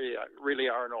you really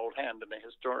are an old hand and a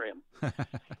historian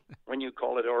when you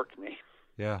call it Orkney.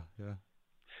 Yeah.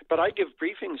 But I give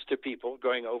briefings to people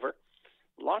going over,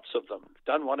 lots of them.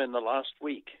 Done one in the last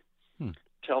week.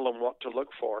 Tell them what to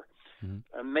look for.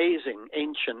 Amazing,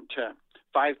 ancient,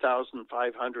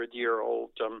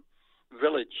 5,500-year-old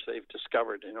village they've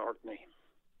discovered in Orkney.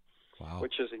 Wow.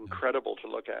 Which is incredible to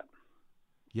look at.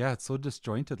 Yeah, it's so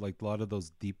disjointed, like a lot of those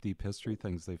deep history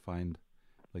things they find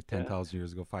like 10,000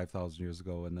 years ago, 5,000 years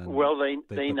ago, and then... Well,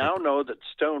 they now know that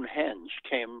Stonehenge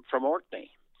came from Orkney.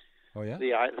 Oh, yeah?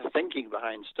 The thinking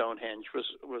behind Stonehenge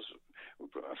was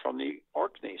from the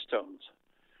Orkney stones,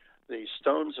 the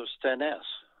stones of Steness.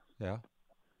 Yeah.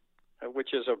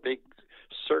 Which is a big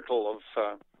circle of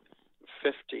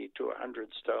 50 to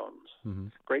 100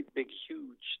 stones. Great big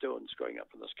huge stones going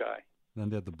up in the sky. And then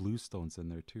they had the blue stones in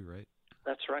there too, right?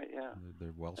 That's right, yeah.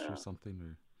 They're Welsh or something,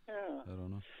 or I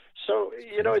don't know. So,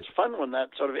 it's fun when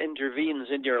that sort of intervenes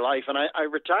in your life. And I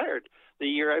retired the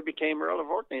year I became Earl of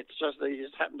Orkney. It's just they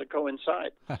just happened to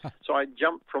coincide. So I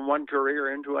jumped from one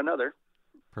career into another.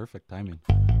 Perfect timing.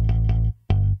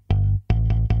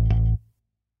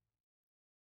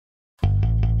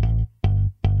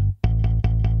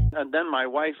 And then my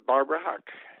wife, Barbara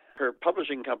Huck, her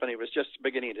publishing company was just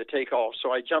beginning to take off,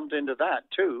 so I jumped into that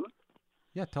too.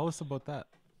 Yeah, tell us about that.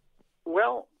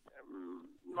 Well,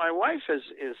 my wife is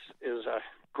a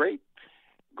great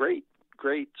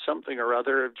something or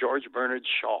other of George Bernard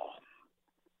Shaw,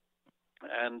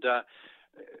 and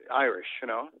Irish,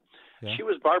 Yeah. She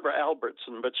was Barbara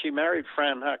Albertson, but she married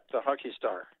Fran Huck, the hockey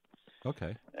star.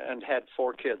 Okay. And had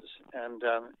 4 kids, and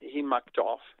he mucked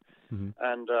off.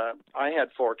 And I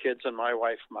had 4 kids, and my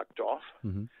wife mucked off.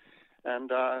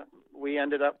 And we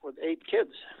ended up with 8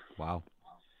 kids. Wow.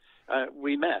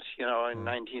 We met, in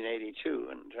 1982,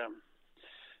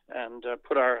 and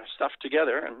put our stuff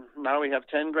together, and now we have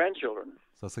 10 grandchildren.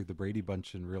 So it's like the Brady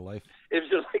Bunch in real life. It was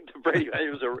just like the Brady.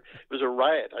 It was a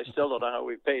riot. I still don't know how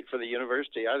we paid for the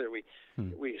university either. We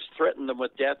threatened them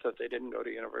with death if they didn't go to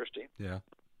university. Yeah.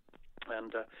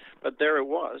 And but there it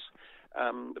was.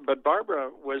 But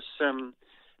Barbara was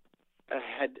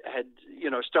had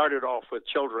started off with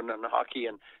children and hockey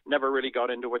and never really got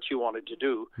into what she wanted to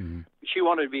do. She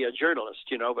wanted to be a journalist,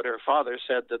 but her father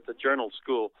said that the journalist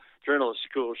school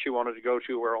she wanted to go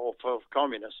to were all full of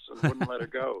communists and wouldn't let her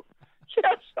go.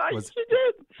 Yes, she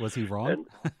did. Was he wrong?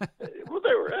 Well,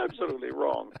 they were absolutely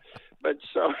wrong. But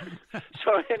so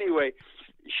anyway,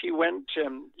 she went.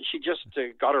 She just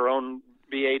got her own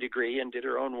BA degree and did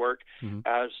her own work.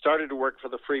 Started to work for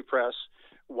the Free Press.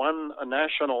 Won a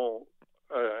national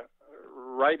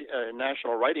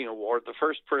National Writing Award, the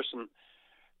first person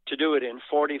to do it in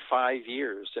 45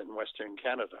 years in Western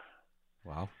Canada.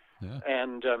 Wow. Yeah.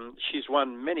 And she's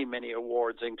won many, many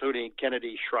awards, including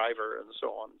Kennedy Shriver and so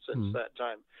on since that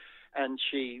time. And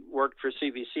she worked for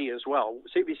CBC as well,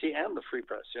 CBC and the Free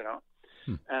Press,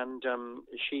 And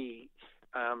she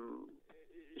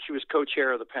was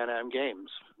co-chair of the Pan Am Games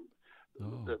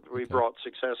that we brought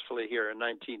successfully here in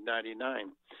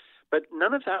 1999. But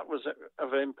none of that was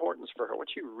of importance for her. What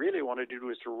she really wanted to do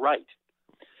was to write.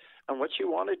 And what she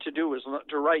wanted to do was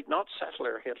to write not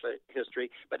settler history,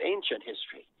 but ancient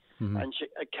history. And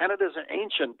Canada's an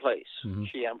ancient place,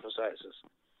 she emphasizes.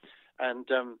 And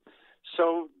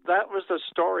so that was the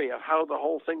story of how the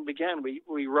whole thing began.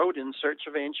 We wrote In Search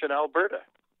of Ancient Alberta.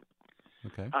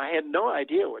 Okay. I had no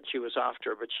idea what she was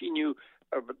after, but she knew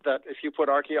that if you put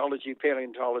archaeology,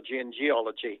 paleontology, and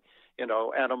geology,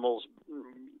 animals,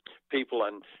 people,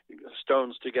 and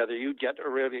stones together, you'd get a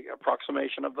really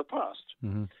approximation of the past.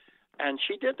 And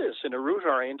she did this in a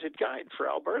route-oriented guide for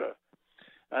Alberta.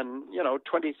 And,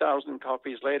 20,000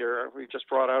 copies later, we just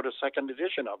brought out a second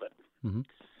edition of it.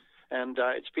 And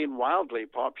it's been wildly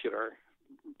popular.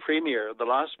 The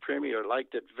last premier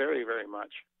liked it very, very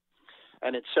much.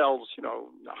 And it sells,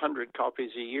 100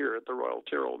 copies a year at the Royal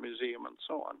Tyrrell Museum and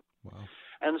so on. Wow.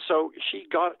 And so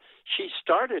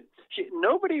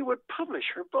nobody would publish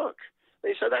her book.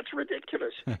 They said, that's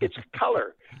ridiculous. It's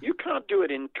color. You can't do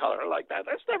it in color like that.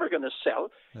 That's never going to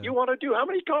sell. Yeah. You want to do how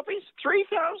many copies?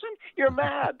 3,000? You're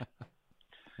mad.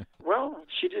 Well,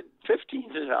 she did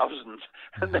 15,000,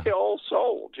 and they all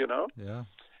sold, Yeah.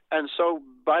 And so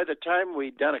by the time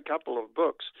we'd done a couple of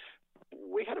books,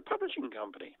 we had a publishing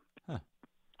company. Huh.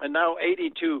 And now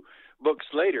 82 books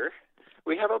later,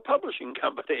 we have a publishing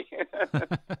company.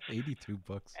 82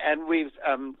 books. And we've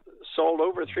sold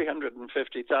over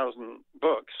 350,000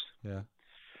 books. Yeah.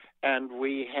 And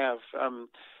we have,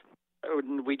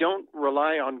 we don't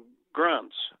rely on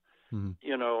grants, and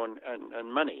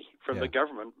money from the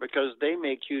government, because they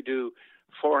make you do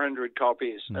 400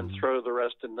 copies and throw the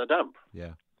rest in the dump.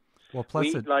 Yeah. Well,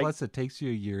 plus it takes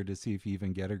you a year to see if you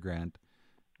even get a grant.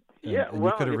 And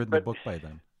you could have written the book by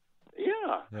then.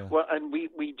 Yeah. Well, and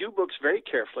we do books very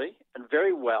carefully and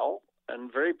very well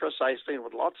and very precisely and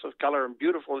with lots of color and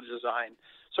beautiful design,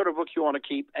 sort of book you want to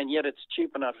keep, and yet it's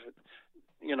cheap enough,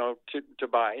 to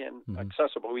buy and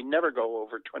accessible. We never go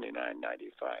over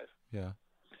 $29.95. Yeah.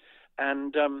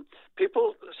 And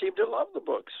people seem to love the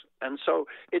books. And so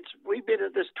we've been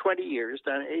at this 20 years,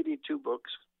 done 82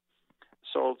 books,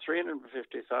 sold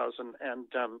 350,000, and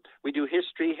we do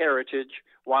history, heritage,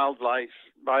 wildlife,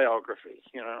 biography,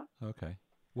 Okay.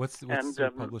 What's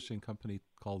the publishing company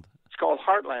called? It's called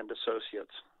Heartland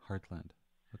Associates. Heartland.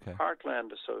 Okay.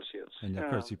 Heartland Associates. And of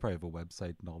course, you probably have a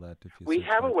website and all that. We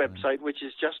have a website which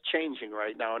is just changing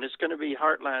right now, and it's going to be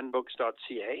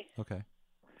heartlandbooks.ca. Okay.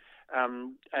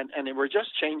 And we're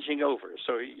just changing over,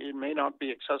 so it may not be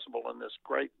accessible in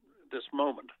this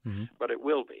moment, but it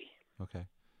will be. Okay.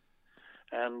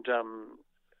 And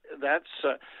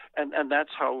that's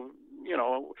how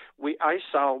I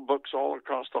sell books all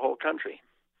across the whole country.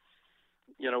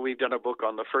 We've done a book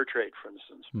on the fur trade, for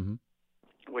instance,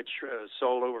 which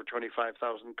sold over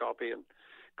 25,000 copies and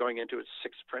going into its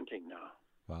sixth printing now.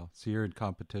 Wow! So you're in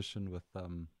competition with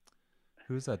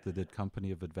who's that did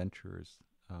Company of Adventurers?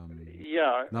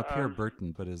 Not Pierre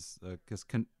Burton, but his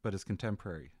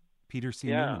contemporary, Peter C.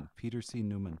 Newman. Peter C.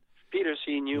 Newman.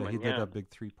 Yeah, he did a big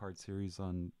 3-part series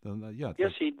on.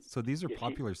 Yes, so these are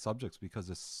popular subjects because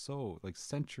it's so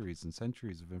centuries and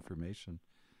centuries of information.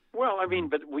 Well,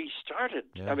 but we started.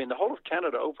 Yeah. The whole of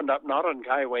Canada opened up not on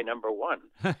Highway number 1.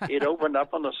 It opened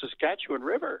up on the Saskatchewan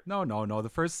River. No. The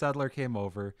first settler came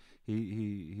over.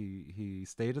 He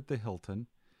stayed at the Hilton.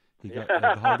 He got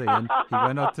the Holiday Inn. He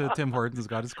went out to Tim Hortons,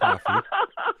 got his coffee.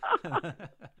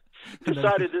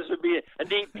 Decided this would be a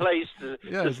neat place to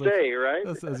stay, right?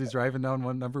 As he's driving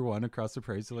down number 1 across the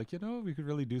prairie, he's like, we could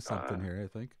really do something here, I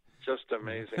think. Just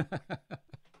amazing.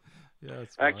 Yeah,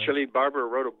 actually, Barbara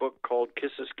wrote a book called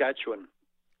Kiss Saskatchewan,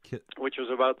 which was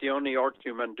about the only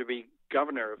Orkneyman to be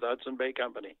governor of the Hudson Bay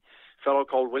Company, a fellow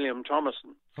called William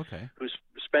Thomason, who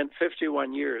spent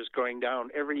 51 years going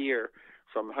down every year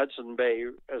from Hudson Bay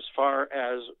as far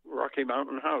as Rocky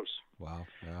Mountain House. Wow.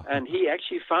 Yeah. And he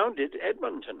actually founded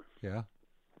Edmonton. Yeah.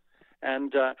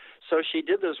 And so she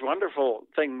did this wonderful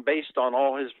thing based on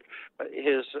all his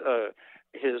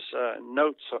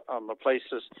notes on the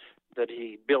places that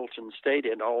he built and stayed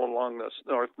in all along the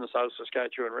North and South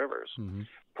Saskatchewan rivers.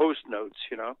 Post notes,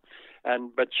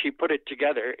 but she put it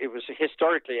together. It was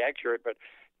historically accurate, but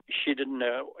she didn't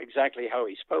know exactly how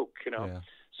he spoke, Yeah.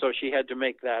 So she had to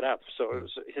make that up. So it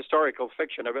was historical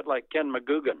fiction, a bit like Ken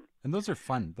McGugan. And those are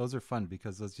fun. Those are fun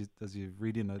because as you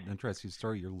read in an interesting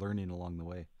story, you're learning along the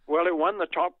way. Well, it won the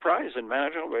top prize in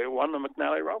Manitobaville. It won the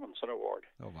McNally Robinson Award.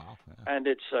 Oh, wow. Yeah. And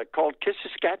it's called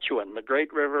Saskatchewan, the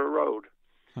Great River Road.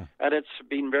 Huh. And it's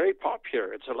been very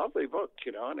popular. It's a lovely book,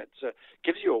 and it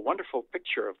gives you a wonderful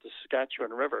picture of the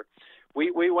Saskatchewan River.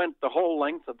 We went the whole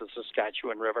length of the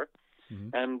Saskatchewan River,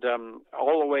 and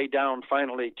all the way down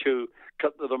finally to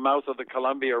the mouth of the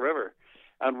Columbia River.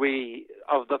 And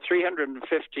of the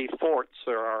 350 forts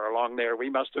there are along there, we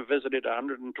must have visited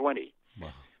 120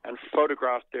 and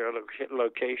photographed their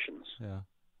locations. Yeah.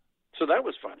 So that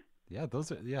was fun. Yeah,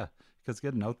 because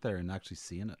getting out there and actually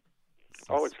seeing it.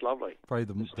 It's lovely. Probably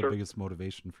the biggest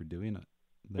motivation for doing it.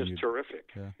 It's terrific.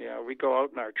 Yeah, we go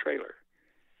out in our trailer.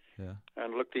 Yeah.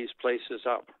 And look these places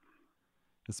up.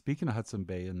 And speaking of Hudson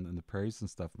Bay and the prairies and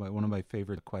stuff, one of my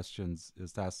favorite questions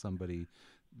is to ask somebody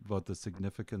about the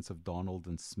significance of Donald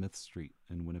and Smith Street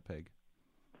in Winnipeg.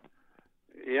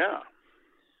 Yeah.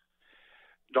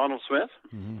 Donald Smith?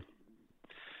 Mm-hmm.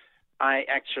 I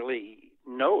actually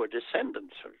know a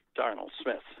descendant of Donald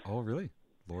Smith. Oh, really?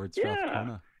 Lord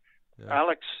Strathcona. Yeah.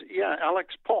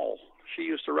 Alex Paul. She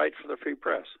used to write for the Free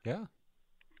Press. Yeah.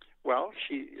 Well,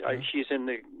 she's in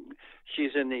the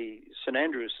St.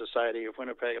 Andrews Society of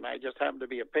Winnipeg, and I just happen to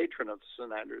be a patron of the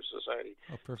St. Andrews Society.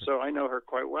 Oh, perfect. So I know her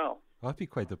quite well. Well, I'd be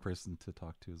quite the person to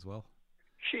talk to as well.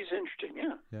 She's interesting,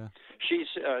 yeah. Yeah.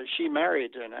 She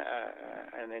married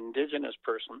an Indigenous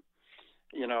person,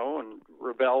 and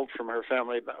rebelled from her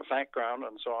family background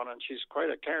and so on, and she's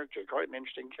quite a character, quite an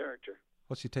interesting character.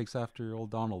 Well, she takes after old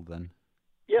Donald then.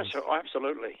 Yes,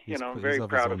 absolutely. I'm very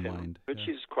proud of him. Mind. But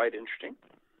she's quite interesting.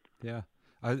 Yeah.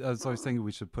 I was always thinking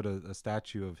we should put a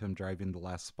statue of him driving the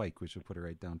last spike. We should put it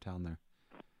right downtown there.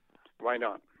 Why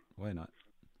not? Why not?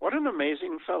 What an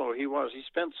amazing fellow he was. He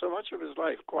spent so much of his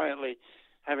life quietly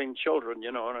having children,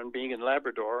 and being in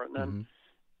Labrador, and then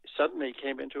suddenly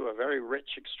came into a very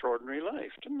rich, extraordinary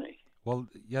life, didn't he? Well,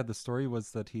 yeah, the story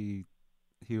was that he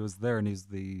was there, and he's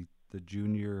the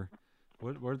junior.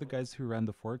 What were the guys who ran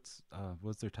the forts? What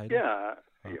was their title? Yeah,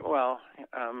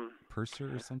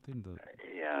 Purser or something. Gosh,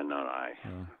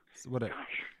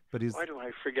 but why do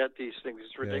I forget these things?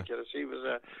 It's ridiculous. Yeah. He was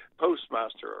a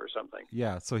postmaster or something.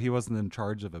 Yeah, so he wasn't in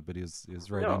charge of it, but he was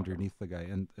right underneath the guy,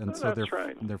 and so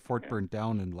their fort burned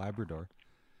down in Labrador.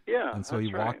 Yeah, and so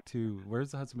he walked to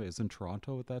where's the Hudson Bay? It was in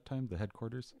Toronto at that time, the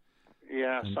headquarters.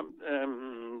 Yeah,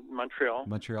 Montreal.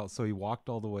 Montreal. So he walked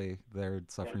all the way there,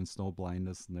 suffering snow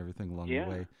blindness and everything along the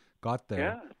way. Got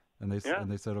there, and they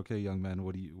said, "Okay, young man,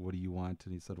 what do you want?"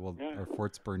 And he said, "Well, our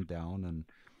fort's burned down, and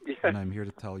I'm here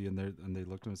to tell you." And they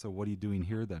looked at him and said, "What are you doing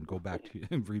here then? Go back to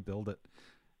and rebuild it."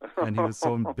 And he was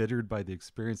so embittered by the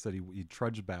experience that he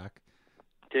trudged back,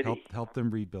 helped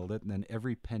them rebuild it, and then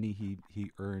every penny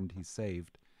he earned, he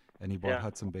saved, and he bought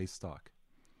Hudson Bay stock.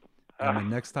 And the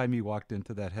next time he walked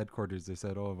into that headquarters, they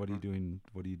said, "Oh, what are you doing?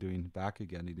 What are you doing back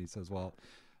again?" And he says, "Well,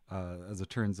 as it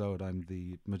turns out, I'm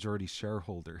the majority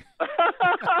shareholder."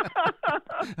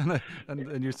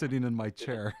 and you're sitting in my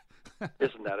chair.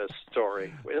 Isn't that a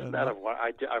story? Isn't that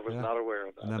I was not aware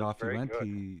of that. And then That's off he went.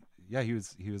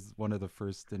 He was one of the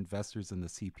first investors in the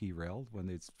CP Rail when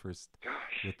they first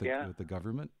with the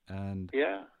government, and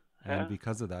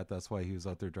because of that, that's why he was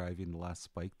out there driving the last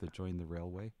spike that joined the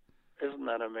railway. Isn't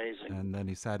that amazing? And then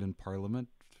he sat in Parliament,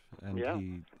 and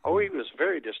he was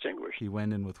very distinguished. He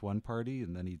went in with one party,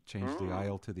 and then he changed the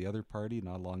aisle to the other party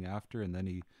not long after, and then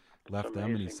he left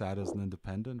them and he sat as an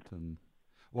independent. And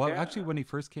actually, when he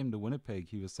first came to Winnipeg,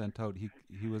 he was sent out.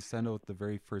 He was sent out the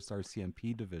very first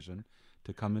RCMP division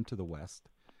to come into the West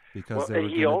because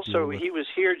he was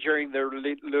here during the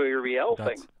Louis Riel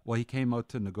thing. Well, he came out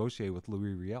to negotiate with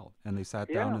Louis Riel, and they sat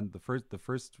down in the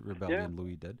first rebellion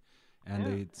Louis did. And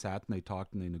they sat and they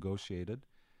talked and they negotiated.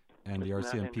 And the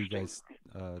RCMP guys,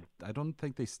 I don't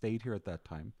think they stayed here at that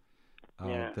time.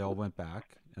 They all went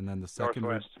back. And then the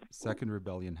second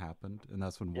rebellion happened. And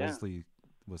that's when Wolseley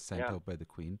was sent out by the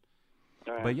Queen.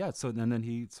 But so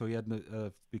he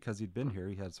had, because he'd been here,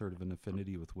 he had sort of an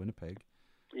affinity with Winnipeg.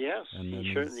 Yes,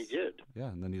 he certainly did. Yeah,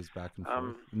 and then he was back and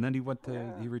forth. And then he went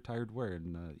he retired where?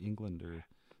 In England or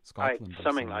Scotland,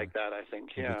 something like that, I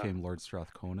think. He became Lord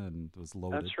Strathcona and was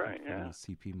loaded. That's right. With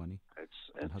CP money. It's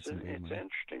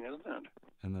interesting, isn't it?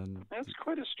 And then that's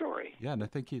quite a story. Yeah, and I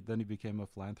think he became a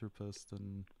philanthropist,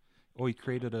 and he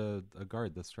created a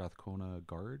guard, the Strathcona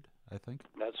Guard, I think.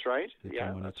 That's right. He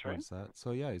that's right. That.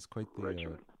 So he's quite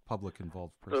the public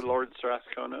involved person. The Lord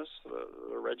Strathconas,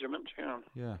 the regiment.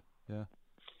 Yeah. Yeah.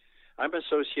 I'm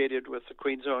associated with the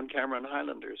Queen's Own Cameron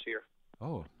Highlanders here.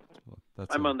 Oh.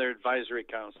 I'm on their advisory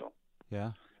council.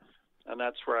 Yeah. And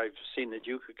that's where I've seen the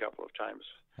Duke a couple of times.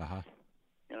 Uh-huh.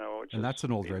 You know, and that's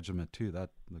an old regiment too. That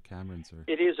the Camerons are.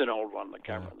 It is an old one, the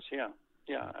Camerons. Yeah,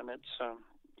 and it's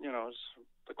it's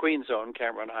the Queen's Own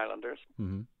Cameron Highlanders.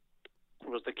 Mm-hmm. It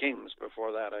was the Kings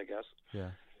before that, I guess.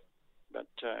 Yeah. But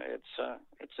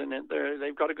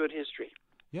they've got a good history.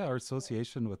 Yeah, our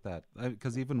association with that,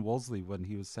 because even Wolseley, when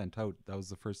he was sent out, that was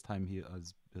the first time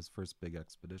his first big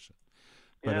expedition.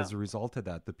 But as a result of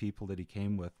that, the people that he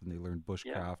came with, and they learned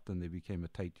bushcraft, and they became a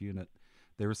tight unit.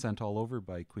 They were sent all over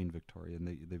by Queen Victoria, and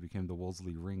they became the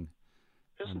Wolseley Ring.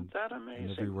 Isn't that amazing?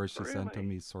 And everywhere she sent him,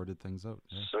 he sorted things out.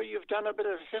 Yeah. So you've done a bit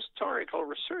of historical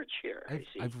research here.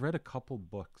 I've read a couple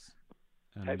books.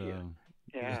 And, have you?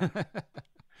 Yeah.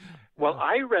 Well,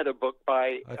 I read a book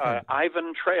by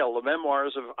Ivan Trail, the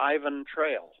memoirs of Ivan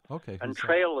Trail. Okay. And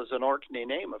Trail is an Orkney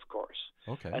name, of course.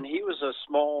 Okay. And he was a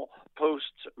small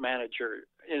post manager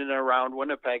in and around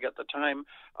Winnipeg at the time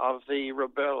of the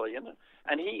rebellion.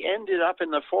 And he ended up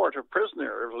in the fort, a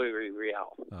prisoner of Louis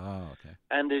Riel. Oh, okay.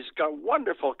 And he's got a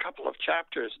wonderful couple of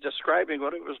chapters describing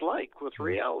what it was like with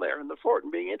Riel there in the fort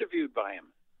and being interviewed by him.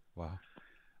 Wow.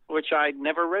 Which I'd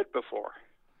never read before.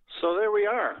 So there we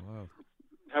are. Wow.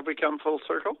 Have we come full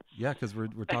circle? Yeah, because we're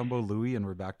talking about Louis and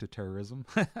we're back to terrorism.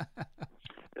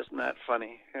 Isn't that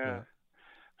funny? Yeah.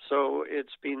 So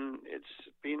it's been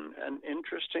an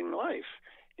interesting life.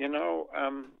 You know,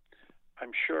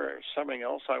 I'm sure something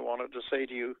else I wanted to say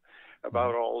to you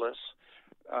about all this.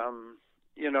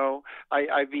 You know,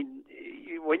 I've been,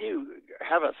 when you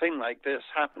have a thing like this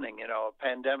happening, you know, a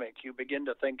pandemic, you begin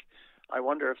to think, I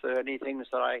wonder if there are any things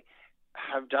that I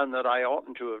have done that I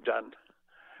oughtn't to have done,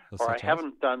 or I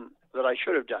haven't done that I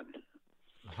should have done.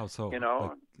 How so? You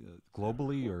know, like,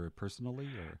 globally or personally,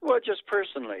 or? Well, just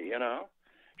personally. You know,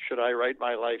 should I write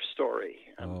my life story?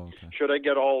 And okay. Should I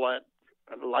get all that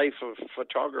life of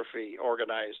photography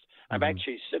organized? I'm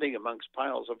actually sitting amongst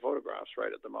piles of photographs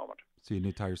right at the moment. So you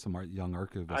need to hire some young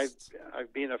archivists.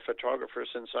 I've been a photographer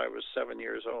since I was 7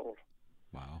 years old.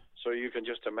 Wow. So you can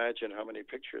just imagine how many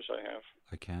pictures I have.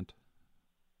 I can't.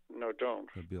 No, don't.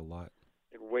 That'd be a lot.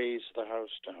 It weighs the house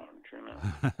down, you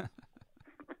know.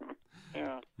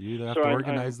 Yeah. You either have to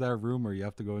organize that room, or you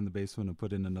have to go in the basement and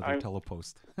put in another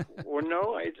telepost. Well,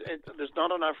 no, there's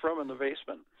not enough room in the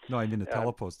basement. No, I mean a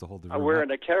telepost to hold the room. We're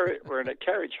in a carriage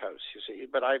house, you see.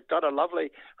 But I've got a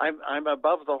lovely. I'm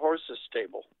above the horses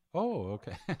stable. Oh,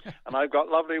 okay. And I've got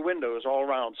lovely windows all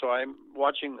around, so I'm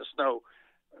watching the snow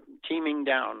teeming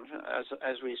down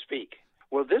as we speak.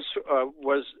 Well, this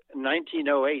was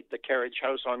 1908, the carriage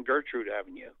house on Gertrude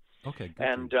Avenue. Okay,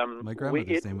 Gertrude. And my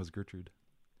grandmother's name was Gertrude.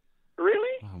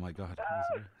 Really? Oh my God!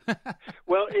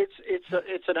 Well,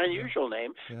 it's an unusual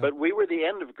name, but we were the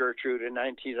end of Gertrude in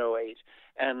 1908,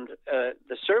 and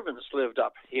the servants lived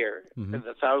up here in the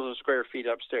 1,000 square feet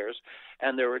upstairs,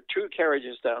 and there were 2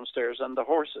 carriages downstairs and the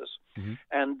horses,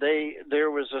 and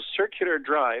there was a circular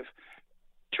drive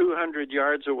 200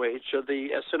 yards away to the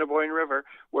Assiniboine River,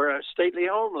 where a stately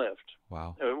home lived.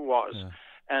 Wow.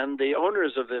 And the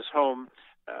owners of this home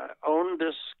owned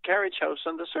this carriage house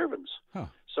and the servants. Huh.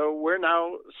 So we're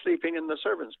now sleeping in the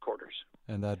servants' quarters.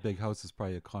 And that big house is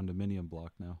probably a condominium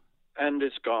block now. And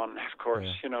it's gone, of course.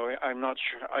 You know, I'm not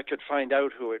sure. I could find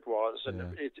out who it was.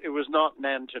 And it was not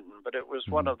Nanton, but it was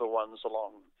one of the ones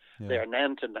along there.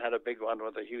 Nanton had a big one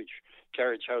with a huge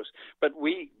carriage house. But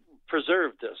we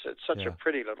preserved this. It's such a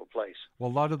pretty little place.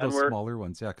 Well, a lot of those smaller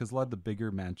ones, because a lot of the bigger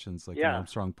mansions, like in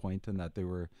Armstrong Point, and that they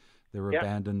were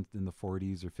abandoned in the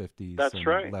 40s or 50s. That's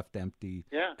right. Left empty.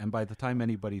 Yeah. And by the time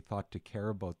anybody thought to care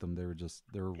about them, they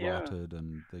were rotted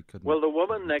and they couldn't. Well, the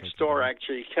woman next door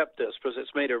actually kept this because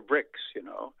it's made of bricks, you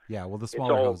know. Yeah, well, the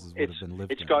smaller houses would have been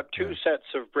lived in. It's got 2 sets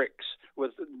of bricks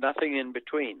with nothing in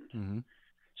between.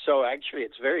 So actually,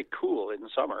 it's very cool in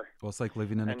summer. Well, it's like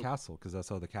living in a castle, because that's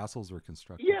how the castles were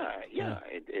constructed. Yeah.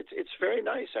 It's very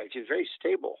nice, actually. It's very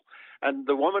stable. And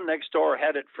the woman next door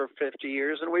had it for 50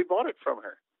 years, and we bought it from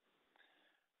her.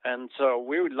 And so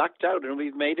we lucked out, and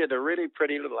we've made it a really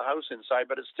pretty little house inside,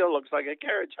 but it still looks like a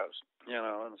carriage house, you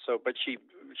know. And so, but she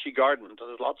gardened.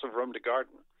 There's lots of room to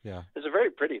garden. Yeah. It's a very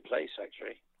pretty place,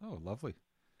 actually. Oh, lovely.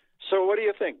 So what do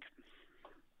you think?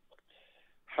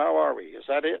 How are we? Is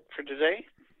that it for today?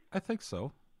 I think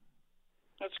so.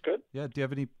 That's good. Yeah. Do you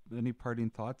have any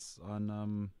parting thoughts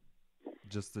on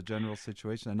just the general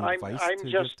situation? Any advice I'm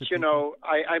to just, give to you know,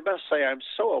 I must say I'm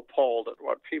so appalled at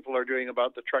what people are doing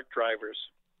about the truck drivers.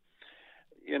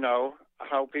 You know,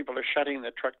 how people are shutting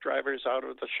the truck drivers out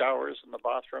of the showers and the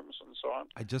bathrooms and so on.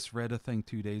 I just read a thing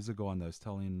 2 days ago, and I was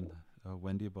telling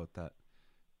Wendy about that.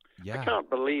 Yeah. I can't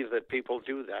believe that people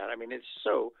do that. I mean, it's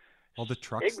so All the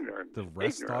trucks, ignorant. the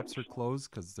rest stops are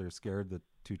closed because they're scared that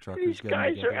two truckers These get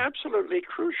guys together. are absolutely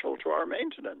crucial to our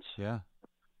maintenance. Yeah.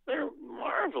 They're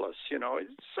marvelous,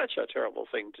 It's such a terrible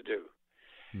thing to do.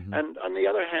 Mm-hmm. And on the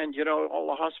other hand, all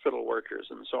the hospital workers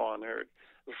and so on,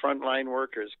 the frontline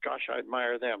workers, gosh, I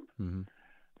admire them. Mm-hmm.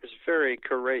 It's very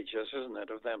courageous, isn't it,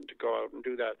 of them to go out and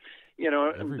do that.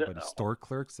 Everybody, store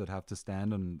clerks that have to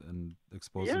stand and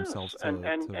expose themselves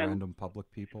to random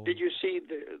public people. Did you see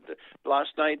the last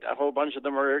night? A whole bunch of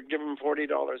them were given $40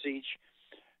 each,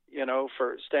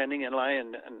 for standing in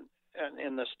line and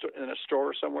in a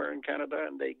store somewhere in Canada,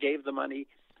 and they gave the money,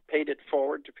 paid it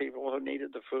forward to people who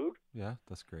needed the food. Yeah,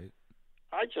 that's great.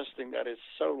 I just think that is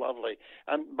so lovely.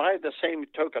 And by the same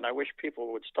token, I wish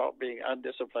people would stop being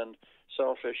undisciplined,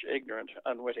 selfish, ignorant,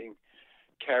 unwitting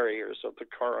carriers of the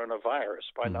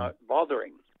coronavirus by not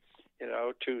bothering,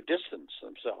 to distance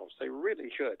themselves. They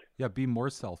really should. Yeah, be more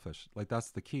selfish. Like,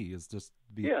 that's the key, is just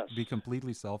be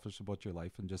completely selfish about your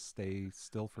life and just stay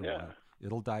still for a while.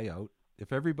 It'll die out.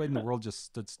 If everybody in the world just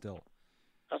stood still.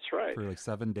 That's right. For like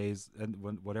 7 days, and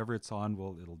whatever it's on,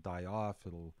 it'll die off.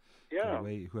 It'll go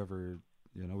away. Whoever...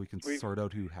 we can sort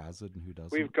out who has it and who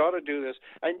doesn't. We've got to do this.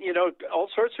 And, all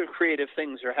sorts of creative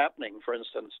things are happening, for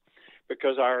instance,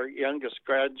 because our youngest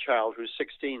grandchild, who's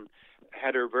 16,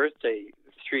 had her birthday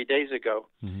 3 days ago,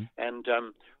 and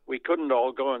we couldn't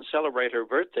all go and celebrate her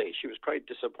birthday. She was quite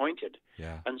disappointed.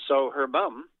 Yeah. And so her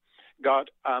mom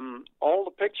got all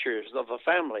the pictures of the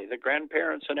family, the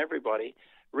grandparents and everybody,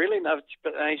 really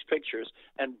nice pictures,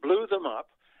 and blew them up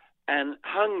and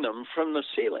hung them from the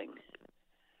ceiling.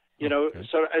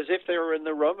 So as if they were in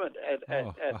the room at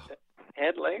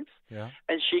head length. Yeah.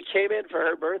 And she came in for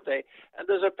her birthday, and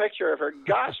there's a picture of her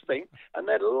gasping and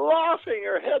then laughing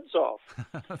her heads off.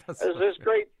 There's this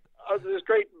great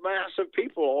mass of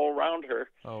people all around her,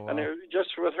 and it was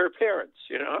just with her parents,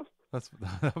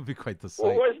 That would be quite the sight.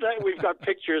 Well, wasn't that? We've got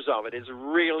pictures of it. It's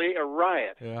really a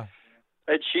riot. Yeah.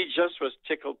 And she just was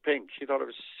tickled pink. She thought it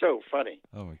was so funny.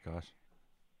 Oh, my gosh.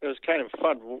 It was kind of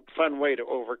fun way to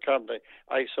overcome the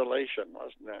isolation,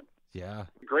 wasn't it? Yeah.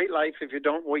 Great life if you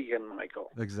don't weaken,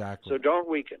 Michael. Exactly. So don't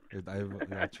weaken.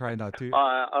 I try not to.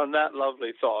 On that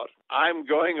lovely thought, I'm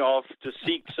going off to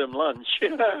seek some lunch.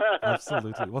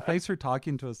 Absolutely. Well, thanks for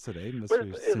talking to us today,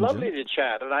 Mr. It's lovely to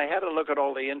chat, and I had a look at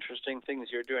all the interesting things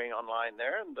you're doing online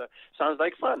there, and sounds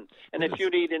like fun. And if you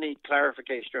need any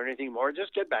clarification or anything more,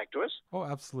 just get back to us. Oh,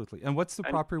 absolutely. And what's the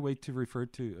proper way to refer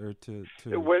to, or to...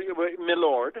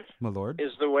 Milord. Milord?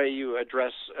 Is the way you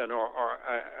address an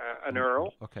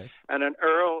Earl. Okay. And an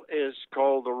Earl is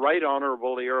called the Right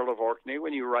Honourable the Earl of Orkney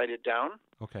when you write it down.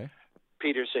 Okay.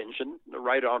 Peter St. John, the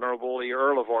Right Honourable the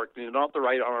Earl of Orkney, not the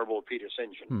Right Honourable Peter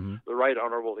St. John, the Right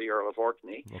Honourable the Earl of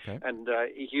Orkney. Okay. And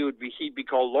he'd be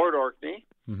called Lord Orkney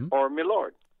or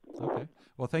Milord. Okay.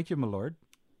 Well, thank you, Milord.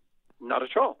 Not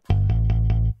at all.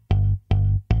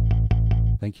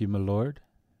 Thank you, Milord.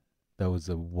 That was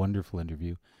a wonderful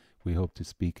interview. We hope to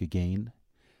speak again.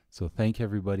 So thank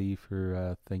everybody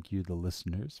thank you, the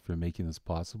listeners, for making this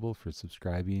possible, for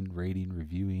subscribing, rating,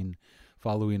 reviewing,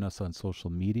 following us on social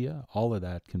media. All of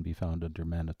that can be found under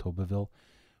Manitobaville,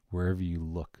 wherever you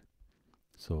look.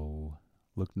 So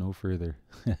look no further.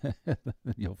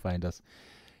 You'll find us.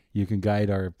 You can guide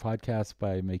our podcast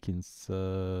by making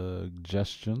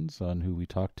suggestions on who we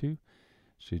talk to.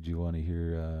 Should you want to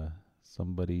hear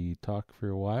somebody talk for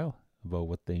a while about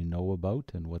what they know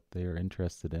about and what they are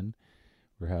interested in,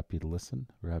 we're happy to listen.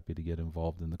 We're happy to get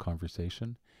involved in the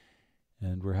conversation.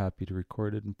 And we're happy to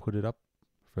record it and put it up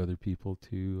for other people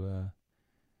to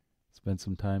spend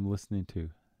some time listening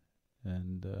to.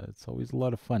 And it's always a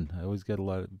lot of fun. I always get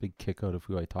a big kick out of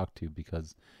who I talk to,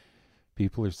 because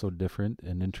people are so different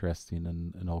and interesting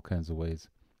in all kinds of ways.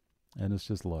 And it's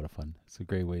just a lot of fun. It's a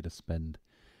great way to spend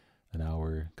an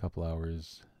hour, couple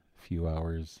hours, few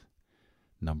hours,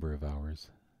 number of hours.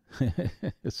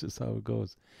 It's just how it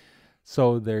goes.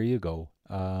 So there you go.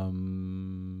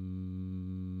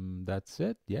 That's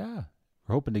it. Yeah.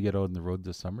 We're hoping to get out on the road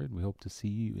this summer, and we hope to see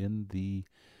you in the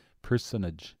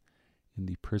personage.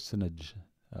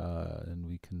 And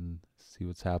we can see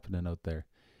what's happening out there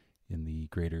in the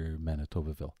greater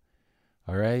Manitobaville.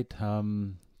 All right.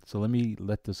 So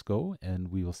let this go,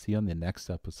 and we will see you on the next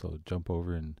episode. Jump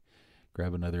over and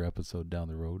grab another episode down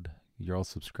the road. You're all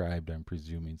subscribed, I'm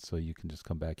presuming, so you can just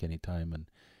come back anytime and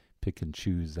pick and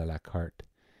choose a la carte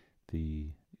the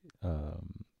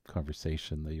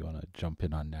conversation that you want to jump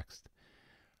in on next.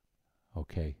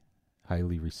 Okay.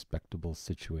 Highly respectable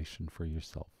situation for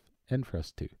yourself and for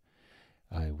us too.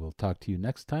 I will talk to you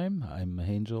next time. I'm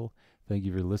Angel. Thank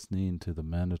you for listening to the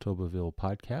Manitobaville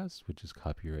podcast, which is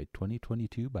copyright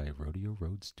 2022 by Rodeo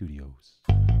Road Studios.